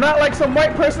person and not like some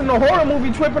white person in a horror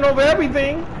movie tripping over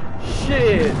everything.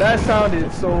 Shit, that sounded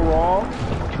so wrong.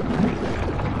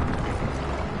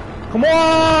 Come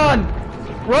on!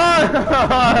 Run!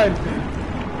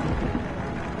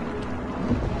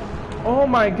 Oh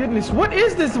my goodness, what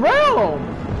is this realm?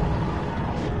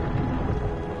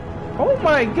 Oh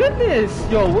my goodness!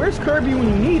 Yo, where's Kirby when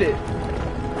you need it?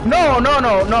 No, no,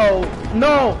 no, no,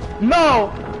 no,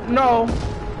 no, no.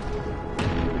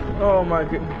 Oh my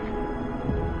goodness.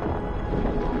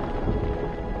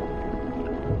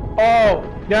 Oh,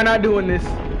 they're not doing this.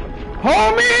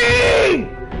 Homie!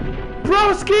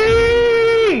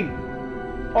 Broski!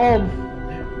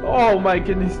 Oh my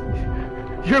goodness.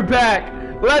 You're back.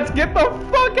 Let's get the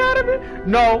fuck out of it.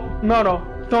 No, no, no.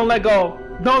 Don't let go.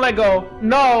 Don't let go.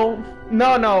 No,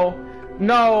 no, no,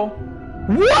 no.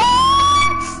 What?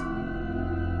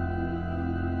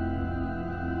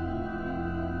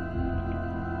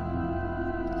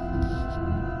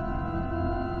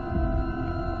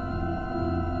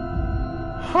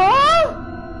 Huh?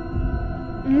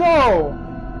 No,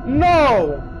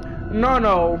 no, no,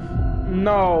 no,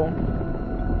 no,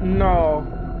 no,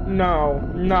 no,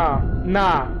 nah,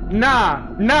 nah, nah,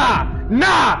 nah,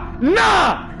 nah,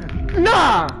 nah,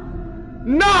 nah,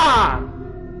 nah,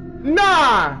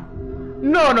 nah,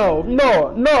 no, no,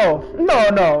 no, no, no,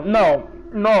 no, no,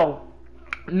 no,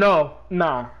 no,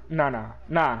 nah, nah, nah,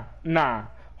 nah, nah,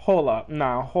 hold up,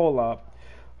 nah, hold up,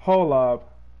 hold up.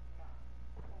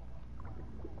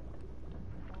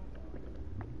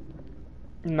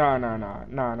 Nah, nah, nah,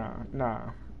 nah, nah,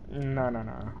 nah, nah, nah, nah,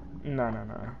 nah, nah,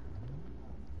 nah.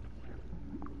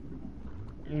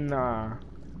 Nah.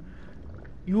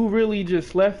 You really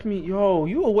just left me? Yo,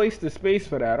 you a waste of space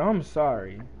for that. I'm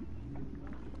sorry.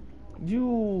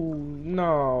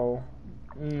 No.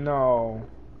 No.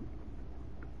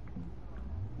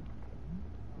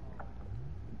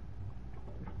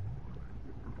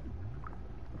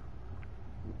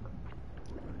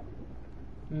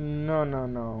 No, no,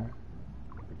 no.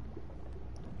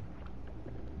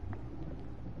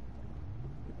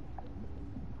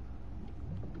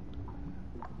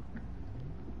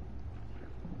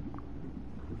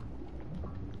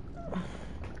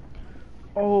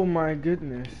 Oh my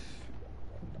goodness.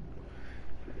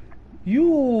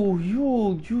 You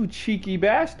cheeky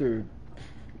bastard.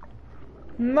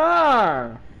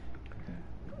 Nah.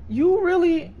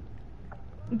 You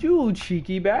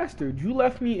cheeky bastard. You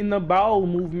left me in the bowel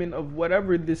movement of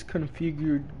whatever this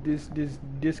disconfigured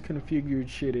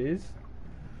shit is.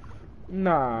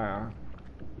 Nah.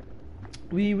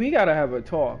 We gotta have a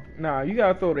talk. Nah, you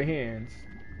gotta throw the hands.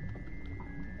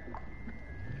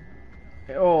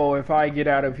 Oh, if I get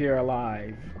out of here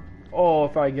alive. Oh,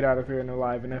 if I get out of here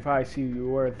alive, and if I see you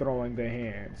were throwing the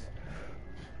hands.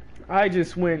 I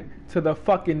just went to the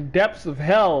fucking depths of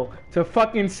hell to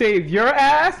fucking save your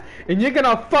ass, and you're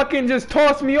gonna fucking just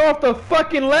toss me off the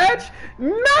fucking ledge?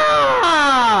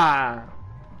 Nah!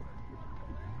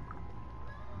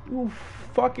 You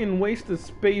fucking waste of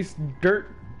space, dirt.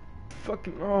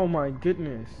 Fucking, oh my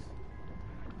goodness.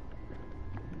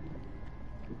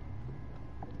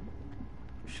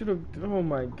 Should have, oh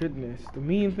my goodness, the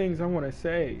mean things I want to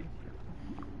say.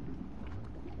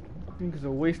 I think it's a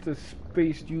waste of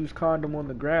space to use condom on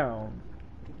the ground.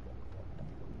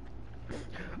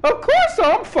 Of course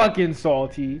I'm fucking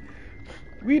salty.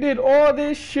 We did all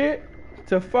this shit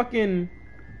to fucking,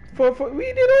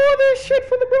 we did all this shit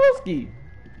for the broski.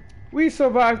 We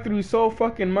survived through so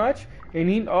fucking much,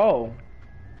 and oh,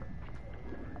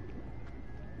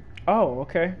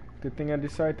 okay. Good thing I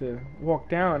decided to walk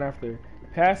down after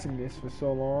passing this for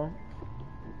so long.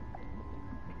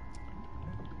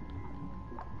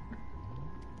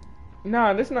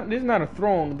 Nah, this not a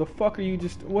throne. The fuck are you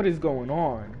just? What is going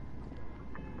on?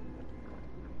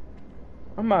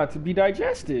 I'm about to be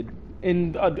digested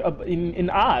in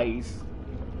eyes.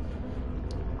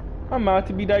 I'm about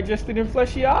to be digested in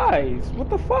fleshy eyes. What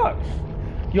the fuck?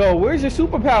 Yo, where's your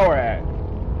superpower at?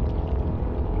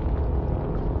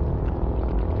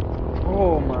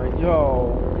 Oh my,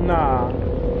 yo, nah.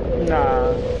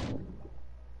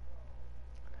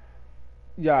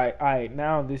 Yeah, alright,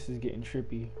 now this is getting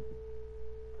trippy.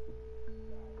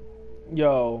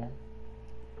 Yo,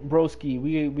 broski,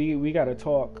 we gotta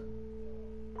talk.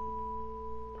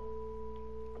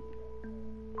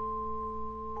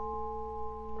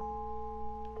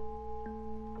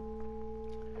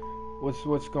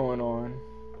 What's going on?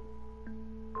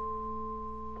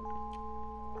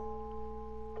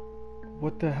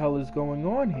 What the hell is going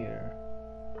on here?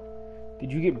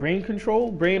 Did you get brain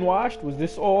controlled, brainwashed? Was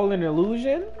this all an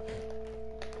illusion?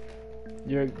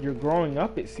 You're growing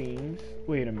up, it seems.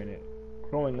 Wait a minute.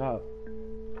 Growing up.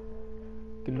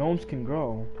 The gnomes can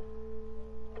grow.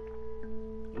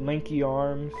 Lanky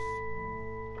arms.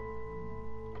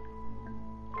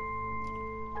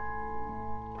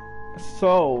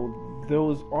 So,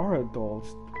 those are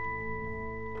adults.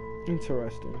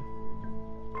 Interesting.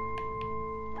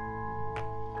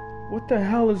 What the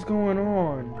hell is going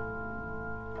on?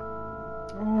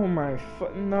 Oh my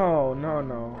no.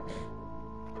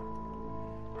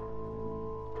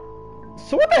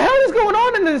 So what the hell is going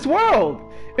on in this world?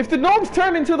 If the gnomes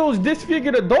turn into those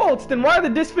disfigured adults, then why are the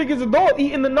disfigured adults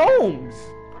eating the gnomes?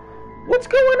 What's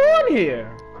going on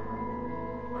here?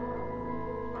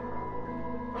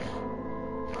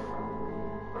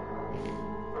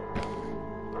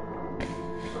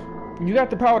 You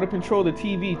got the power to control the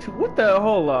TV too. What the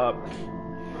hold up?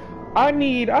 I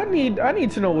need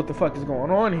to know what the fuck is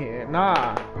going on here.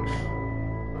 Nah.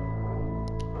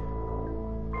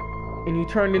 And you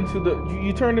turned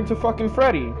into fucking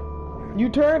Freddy. You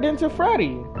turned into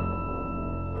Freddy.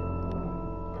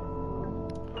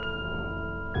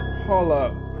 Hold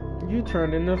up. You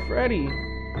turned into Freddy.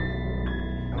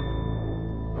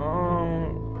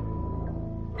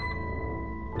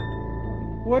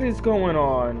 What is going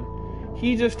on?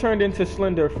 He just turned into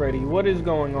Slender Freddy. What is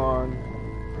going on?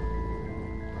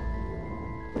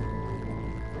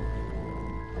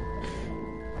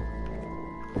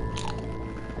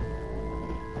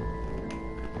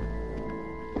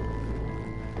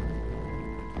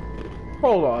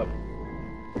 Hold up.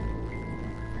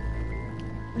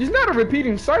 It's not a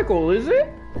repeating cycle, is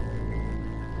it?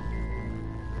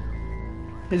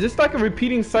 Is this like a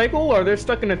repeating cycle, or they're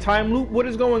stuck in a time loop? What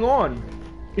is going on?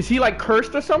 Is he like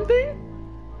cursed or something?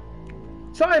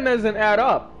 Something doesn't add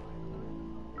up.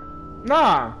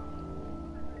 Nah.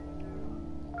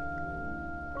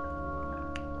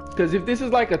 Because if this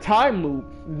is like a time loop,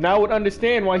 now I would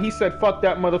understand why he said fuck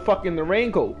that motherfucker in the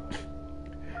raincoat.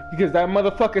 Because that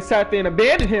motherfucker sat there and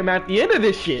abandoned him at the end of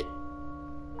this shit.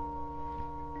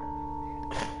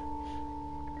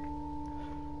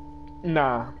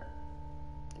 Nah.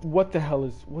 What the hell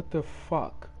is... What the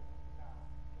fuck?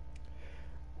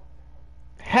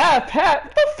 Half hat?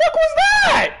 What the fuck was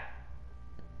that?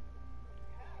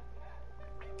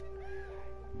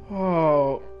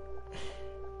 Oh.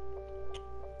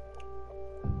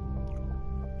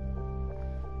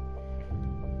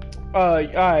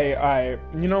 I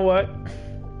you know what?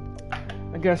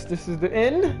 I guess this is the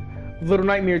end of Little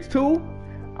Nightmares 2.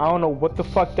 I don't know what the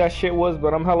fuck that shit was,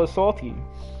 but I'm hella salty.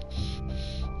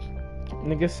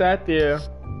 Nigga sat there.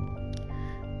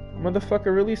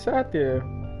 Motherfucker really sat there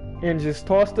and just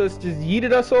tossed us, just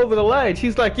yeeted us over the ledge.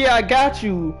 He's like, yeah, I got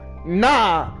you.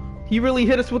 Nah. He really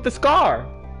hit us with the scar.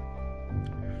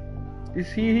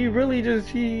 He really just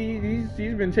he's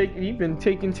been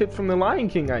taking tips from the Lion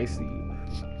King, I see.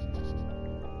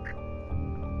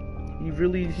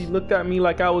 He looked at me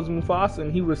like I was Mufasa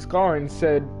and he was Scar and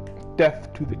said,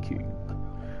 death to the king.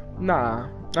 Nah,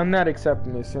 I'm not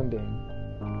accepting this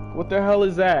ending. What the hell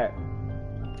is that?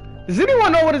 Does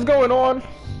anyone know what is going on?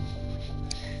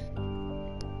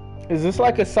 Is this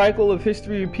like a cycle of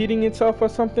history repeating itself or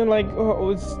something? Like,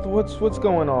 oh, what's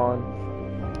going on?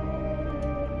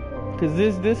 Cause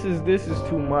this is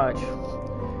too much.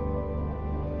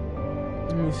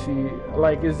 Let me see.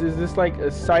 Like, is this like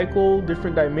a cycle,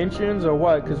 different dimensions, or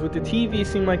what? Cause with the TV, it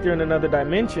seemed like they're in another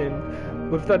dimension.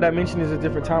 What if that dimension is a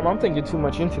different time? I'm thinking too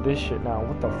much into this shit now.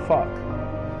 What the fuck?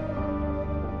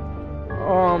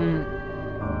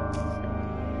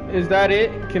 Is that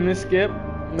it? Can this skip?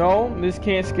 No, this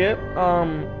can't skip.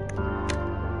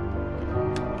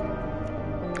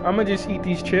 I'ma just eat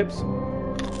these chips.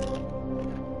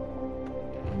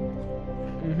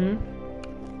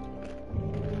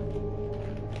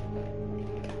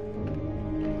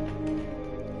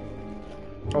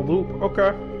 A loop,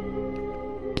 okay.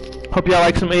 Hope y'all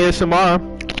like some ASMR.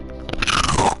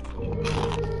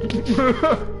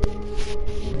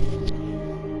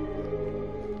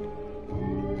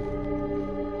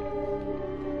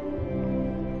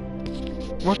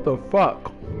 What the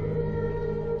fuck?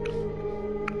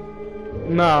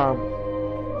 Nah.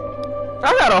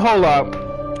 I gotta hold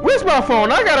up. Where's my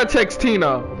phone? I gotta text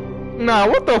Tina. Nah,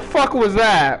 what the fuck was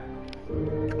that?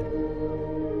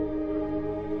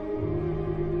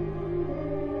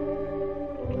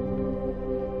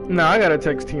 Nah, I gotta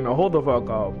text Tina. Hold the fuck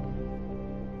up.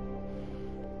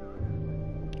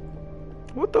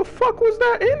 What the fuck was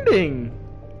that ending?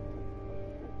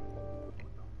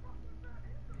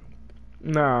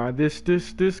 Nah, this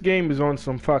game is on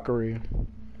some fuckery.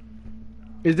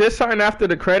 Is there something after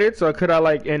the credits, or could I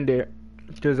like end it?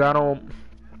 Because I'm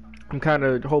kind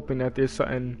of hoping that there's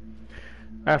something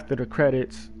after the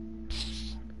credits.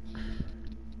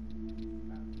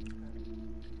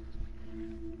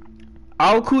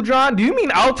 Al-Qudran? Do you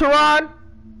mean Alteron?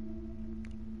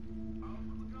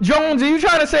 Jones, are you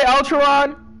trying to say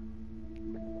Alteron?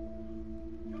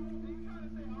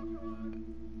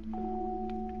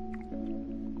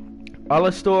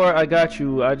 Alastor, I got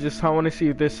you. I want to see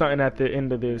if there's something at the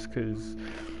end of this, cause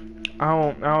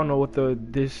I don't know what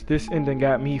this ending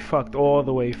got me fucked all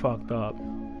the way fucked up.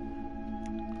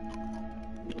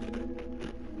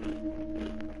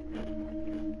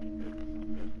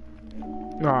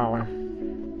 Nah.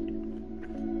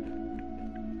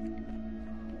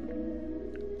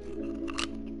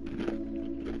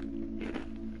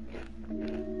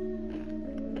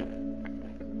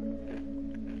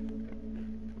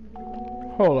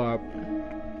 Hold up.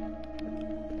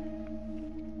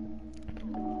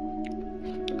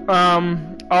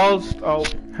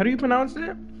 How do you pronounce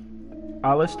it?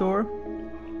 Alastor?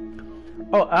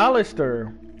 Oh,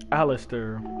 Alistair.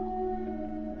 Alistair.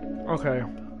 Okay.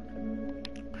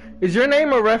 Is your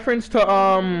name a reference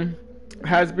to,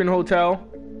 Has-Been Hotel?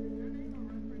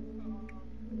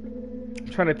 I'm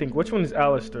trying to think, which one is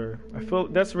Alistair? I feel,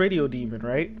 that's Radio Demon,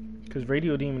 right? Because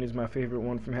Radio Demon is my favorite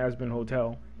one from Has-Been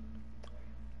Hotel.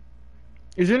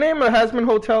 Is your name a Has-Been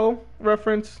Hotel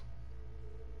reference?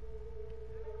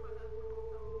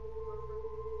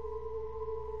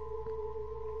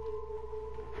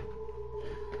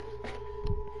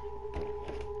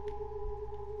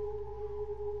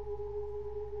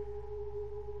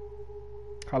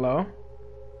 Hello?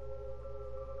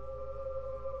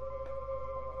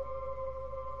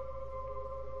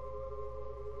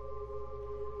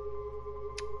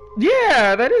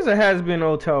 Yeah, that is a Has-Been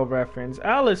Hotel reference.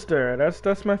 Alistair,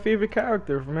 that's my favorite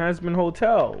character from Has-Been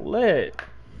Hotel. Lit.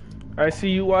 I see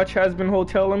you watch Has-Been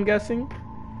Hotel, I'm guessing?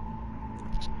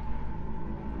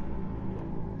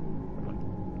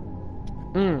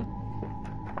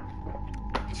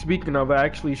 Speaking of, I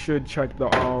actually should check the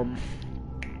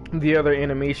other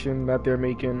animation that they're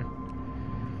making.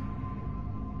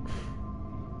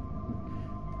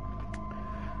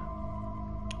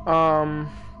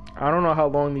 I don't know how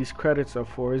long these credits are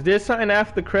for. Is there something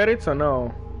after credits or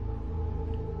no?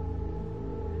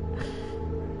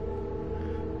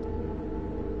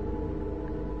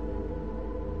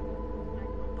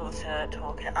 To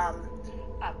talk,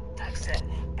 text it.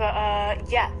 But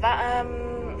yeah, that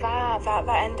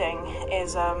ending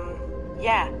is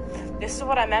yeah. This is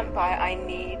what I meant by I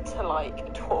need to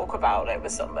like talk about it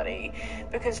with somebody,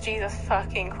 because Jesus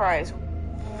fucking Christ,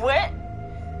 what?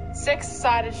 Six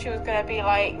decided she was gonna be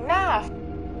like, nah.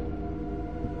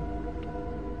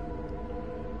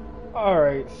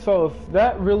 Alright, so if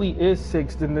that really is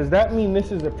Six, then does that mean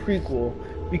this is a prequel?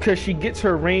 Because she gets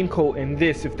her raincoat in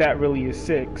this, if that really is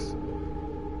Six.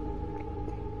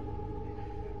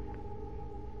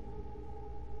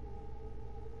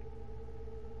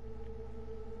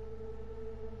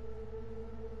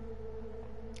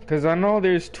 Because I know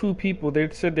there's two people. They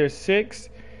said there's Six,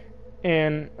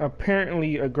 and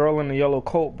apparently a girl in a yellow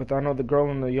coat. But I know the girl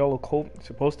in the yellow coat is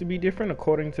supposed to be different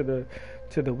according to the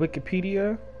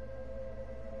Wikipedia.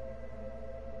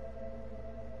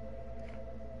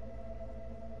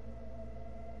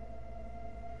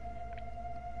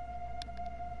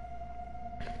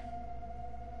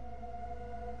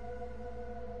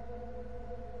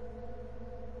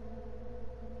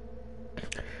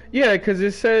 Yeah, because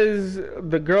it says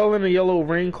the girl in the yellow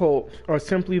raincoat, or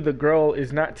simply the girl,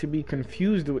 is not to be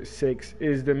confused with Six,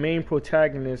 is the main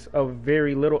protagonist of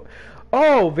Very Little...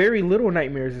 Oh, Very Little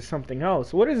Nightmares is something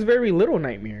else. What is Very Little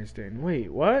Nightmares then?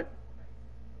 Wait, what?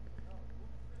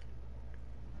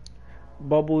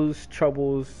 Bubbles,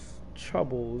 Troubles.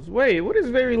 Wait, what is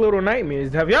Very Little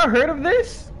Nightmares? Have y'all heard of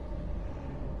this?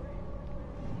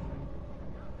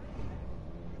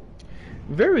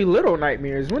 Very Little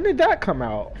Nightmares. When did that come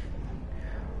out?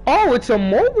 Oh, it's a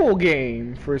mobile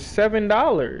game for $7.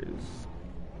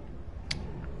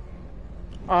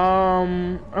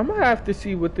 I'm gonna have to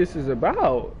see what this is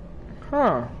about.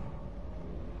 Huh.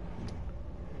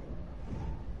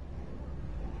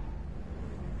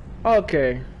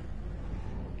 Okay.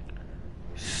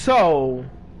 So.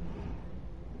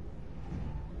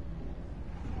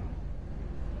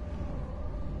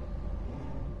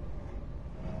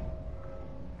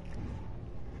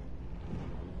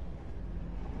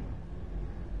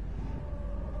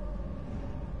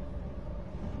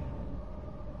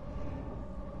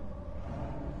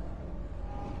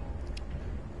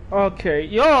 Okay,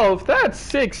 yo, if that's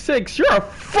 6'6", you're a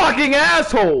fucking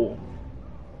asshole!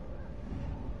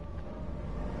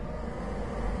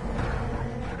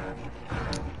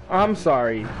 I'm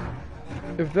sorry.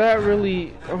 If that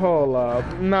really... Hold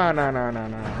up. Nah, nah, nah, nah,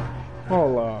 nah.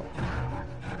 Hold up.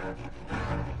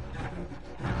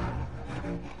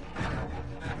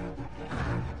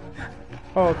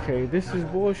 Okay, this is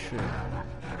bullshit.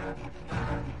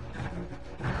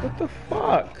 What the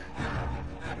fuck?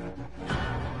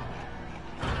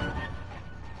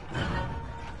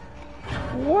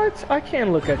 What? I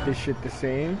can't look at this shit the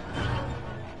same.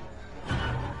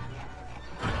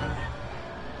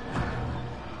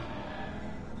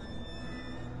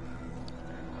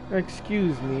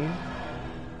 Excuse me.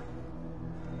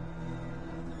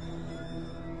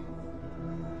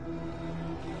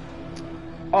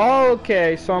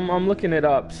 Okay, so I'm looking it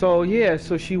up. So yeah,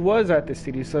 so she was at the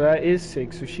city, so that is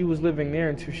 6. So she was living there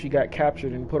until she got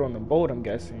captured and put on the boat, I'm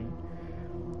guessing.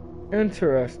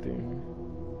 Interesting.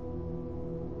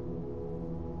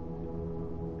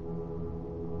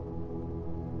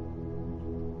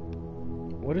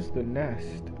 What is the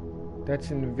nest?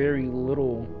 That's in very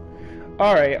little.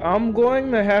 Alright, I'm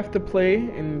going to have to play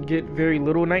and get very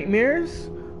little nightmares.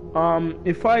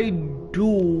 If I do,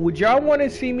 would y'all want to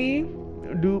see me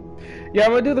do? Yeah,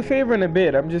 I'm gonna do the favor in a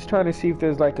bit. I'm just trying to see if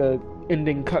there's like a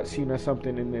ending cutscene or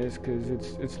something in this, because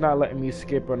it's not letting me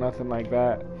skip or nothing like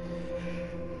that.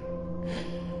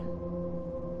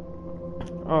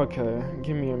 Okay,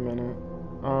 give me a minute.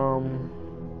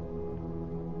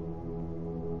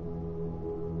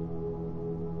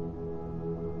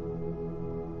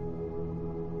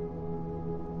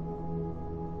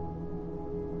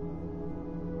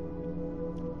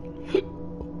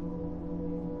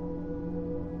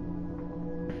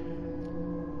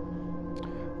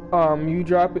 You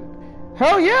drop it.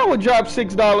 Hell yeah, I would drop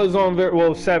 $6 on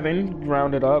well, 7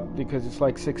 rounded up because it's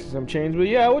like 6 and some change. But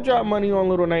yeah, I would drop money on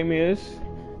Little Nightmares,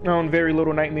 on Very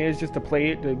Little Nightmares, just to play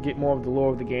it to get more of the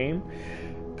lore of the game.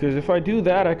 Because if I do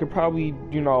that, I could probably,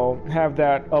 you know, have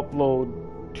that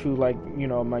upload to like, you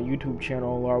know, my YouTube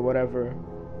channel or whatever,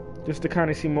 just to kind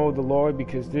of see more of the lore.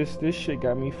 Because this shit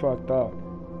got me fucked up.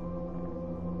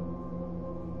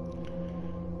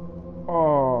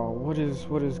 Oh, what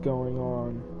is going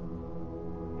on?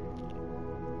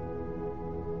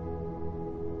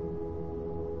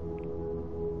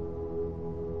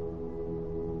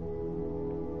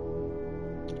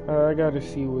 I gotta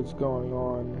see what's going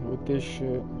on with this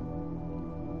shit.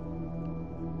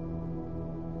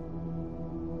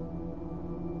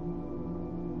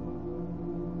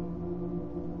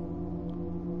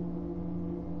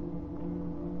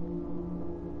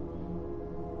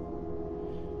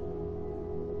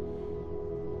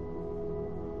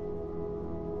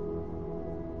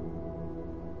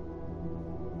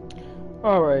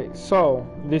 Alright, so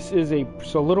this is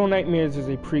so Little Nightmares is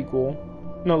a prequel.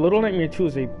 No, Little Nightmare 2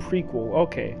 is a prequel.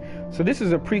 Okay, so this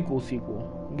is a prequel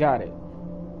sequel. Got it.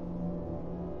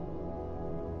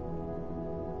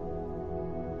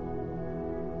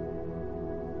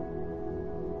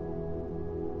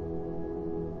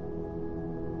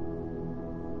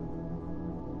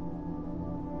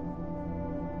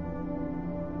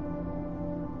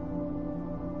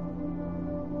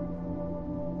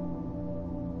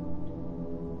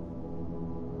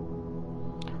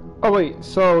 Oh wait,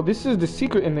 so this is the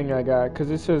secret ending I got, because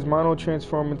it says Mono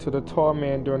transformed into the tall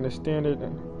man during the standard.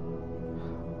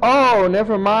 Oh,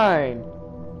 never mind.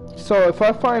 So if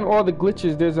I find all the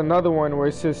glitches, there's another one where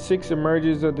it says 6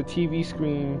 emerges of the TV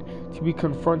screen to be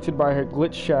confronted by her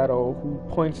glitch shadow, who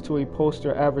points to a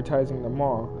poster advertising the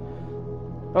mall.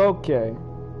 Okay,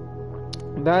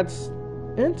 that's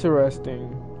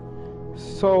interesting.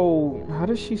 So how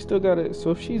does she still got it? So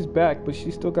if she's back, but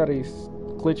she still got a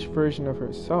glitch version of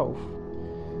herself,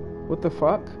 what the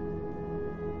fuck?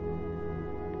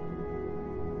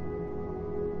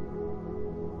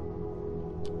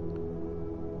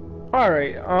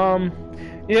 Alright,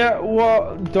 yeah,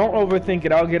 well, don't overthink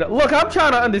it. I'll get it. Look, I'm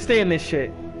trying to understand this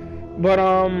shit. But,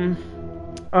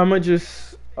 I'ma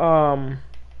just, yeah,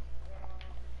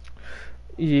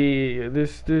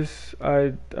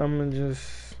 I'ma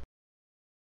just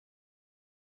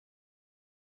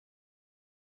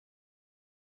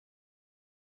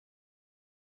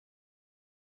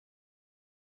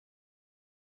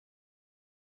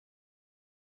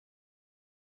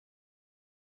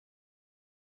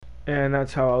And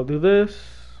that's how I'll do this.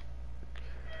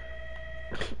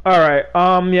 Alright,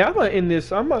 yeah, I'm gonna end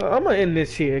this. I'm gonna end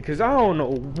this here because I don't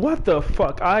know what the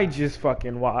fuck I just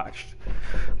fucking watched.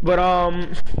 But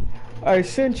I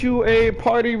sent you a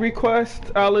party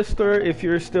request, Alistair, if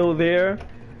you're still there.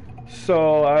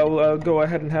 So I'll go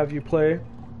ahead and have you play.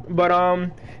 But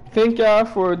thank y'all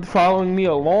for following me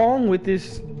along with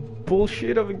this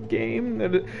bullshit of a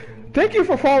game. Thank you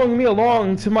for following me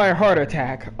along to my heart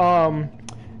attack.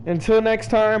 Until next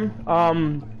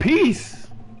time, peace.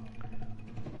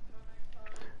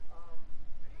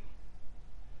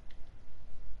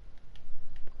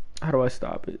 How do I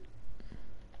stop it?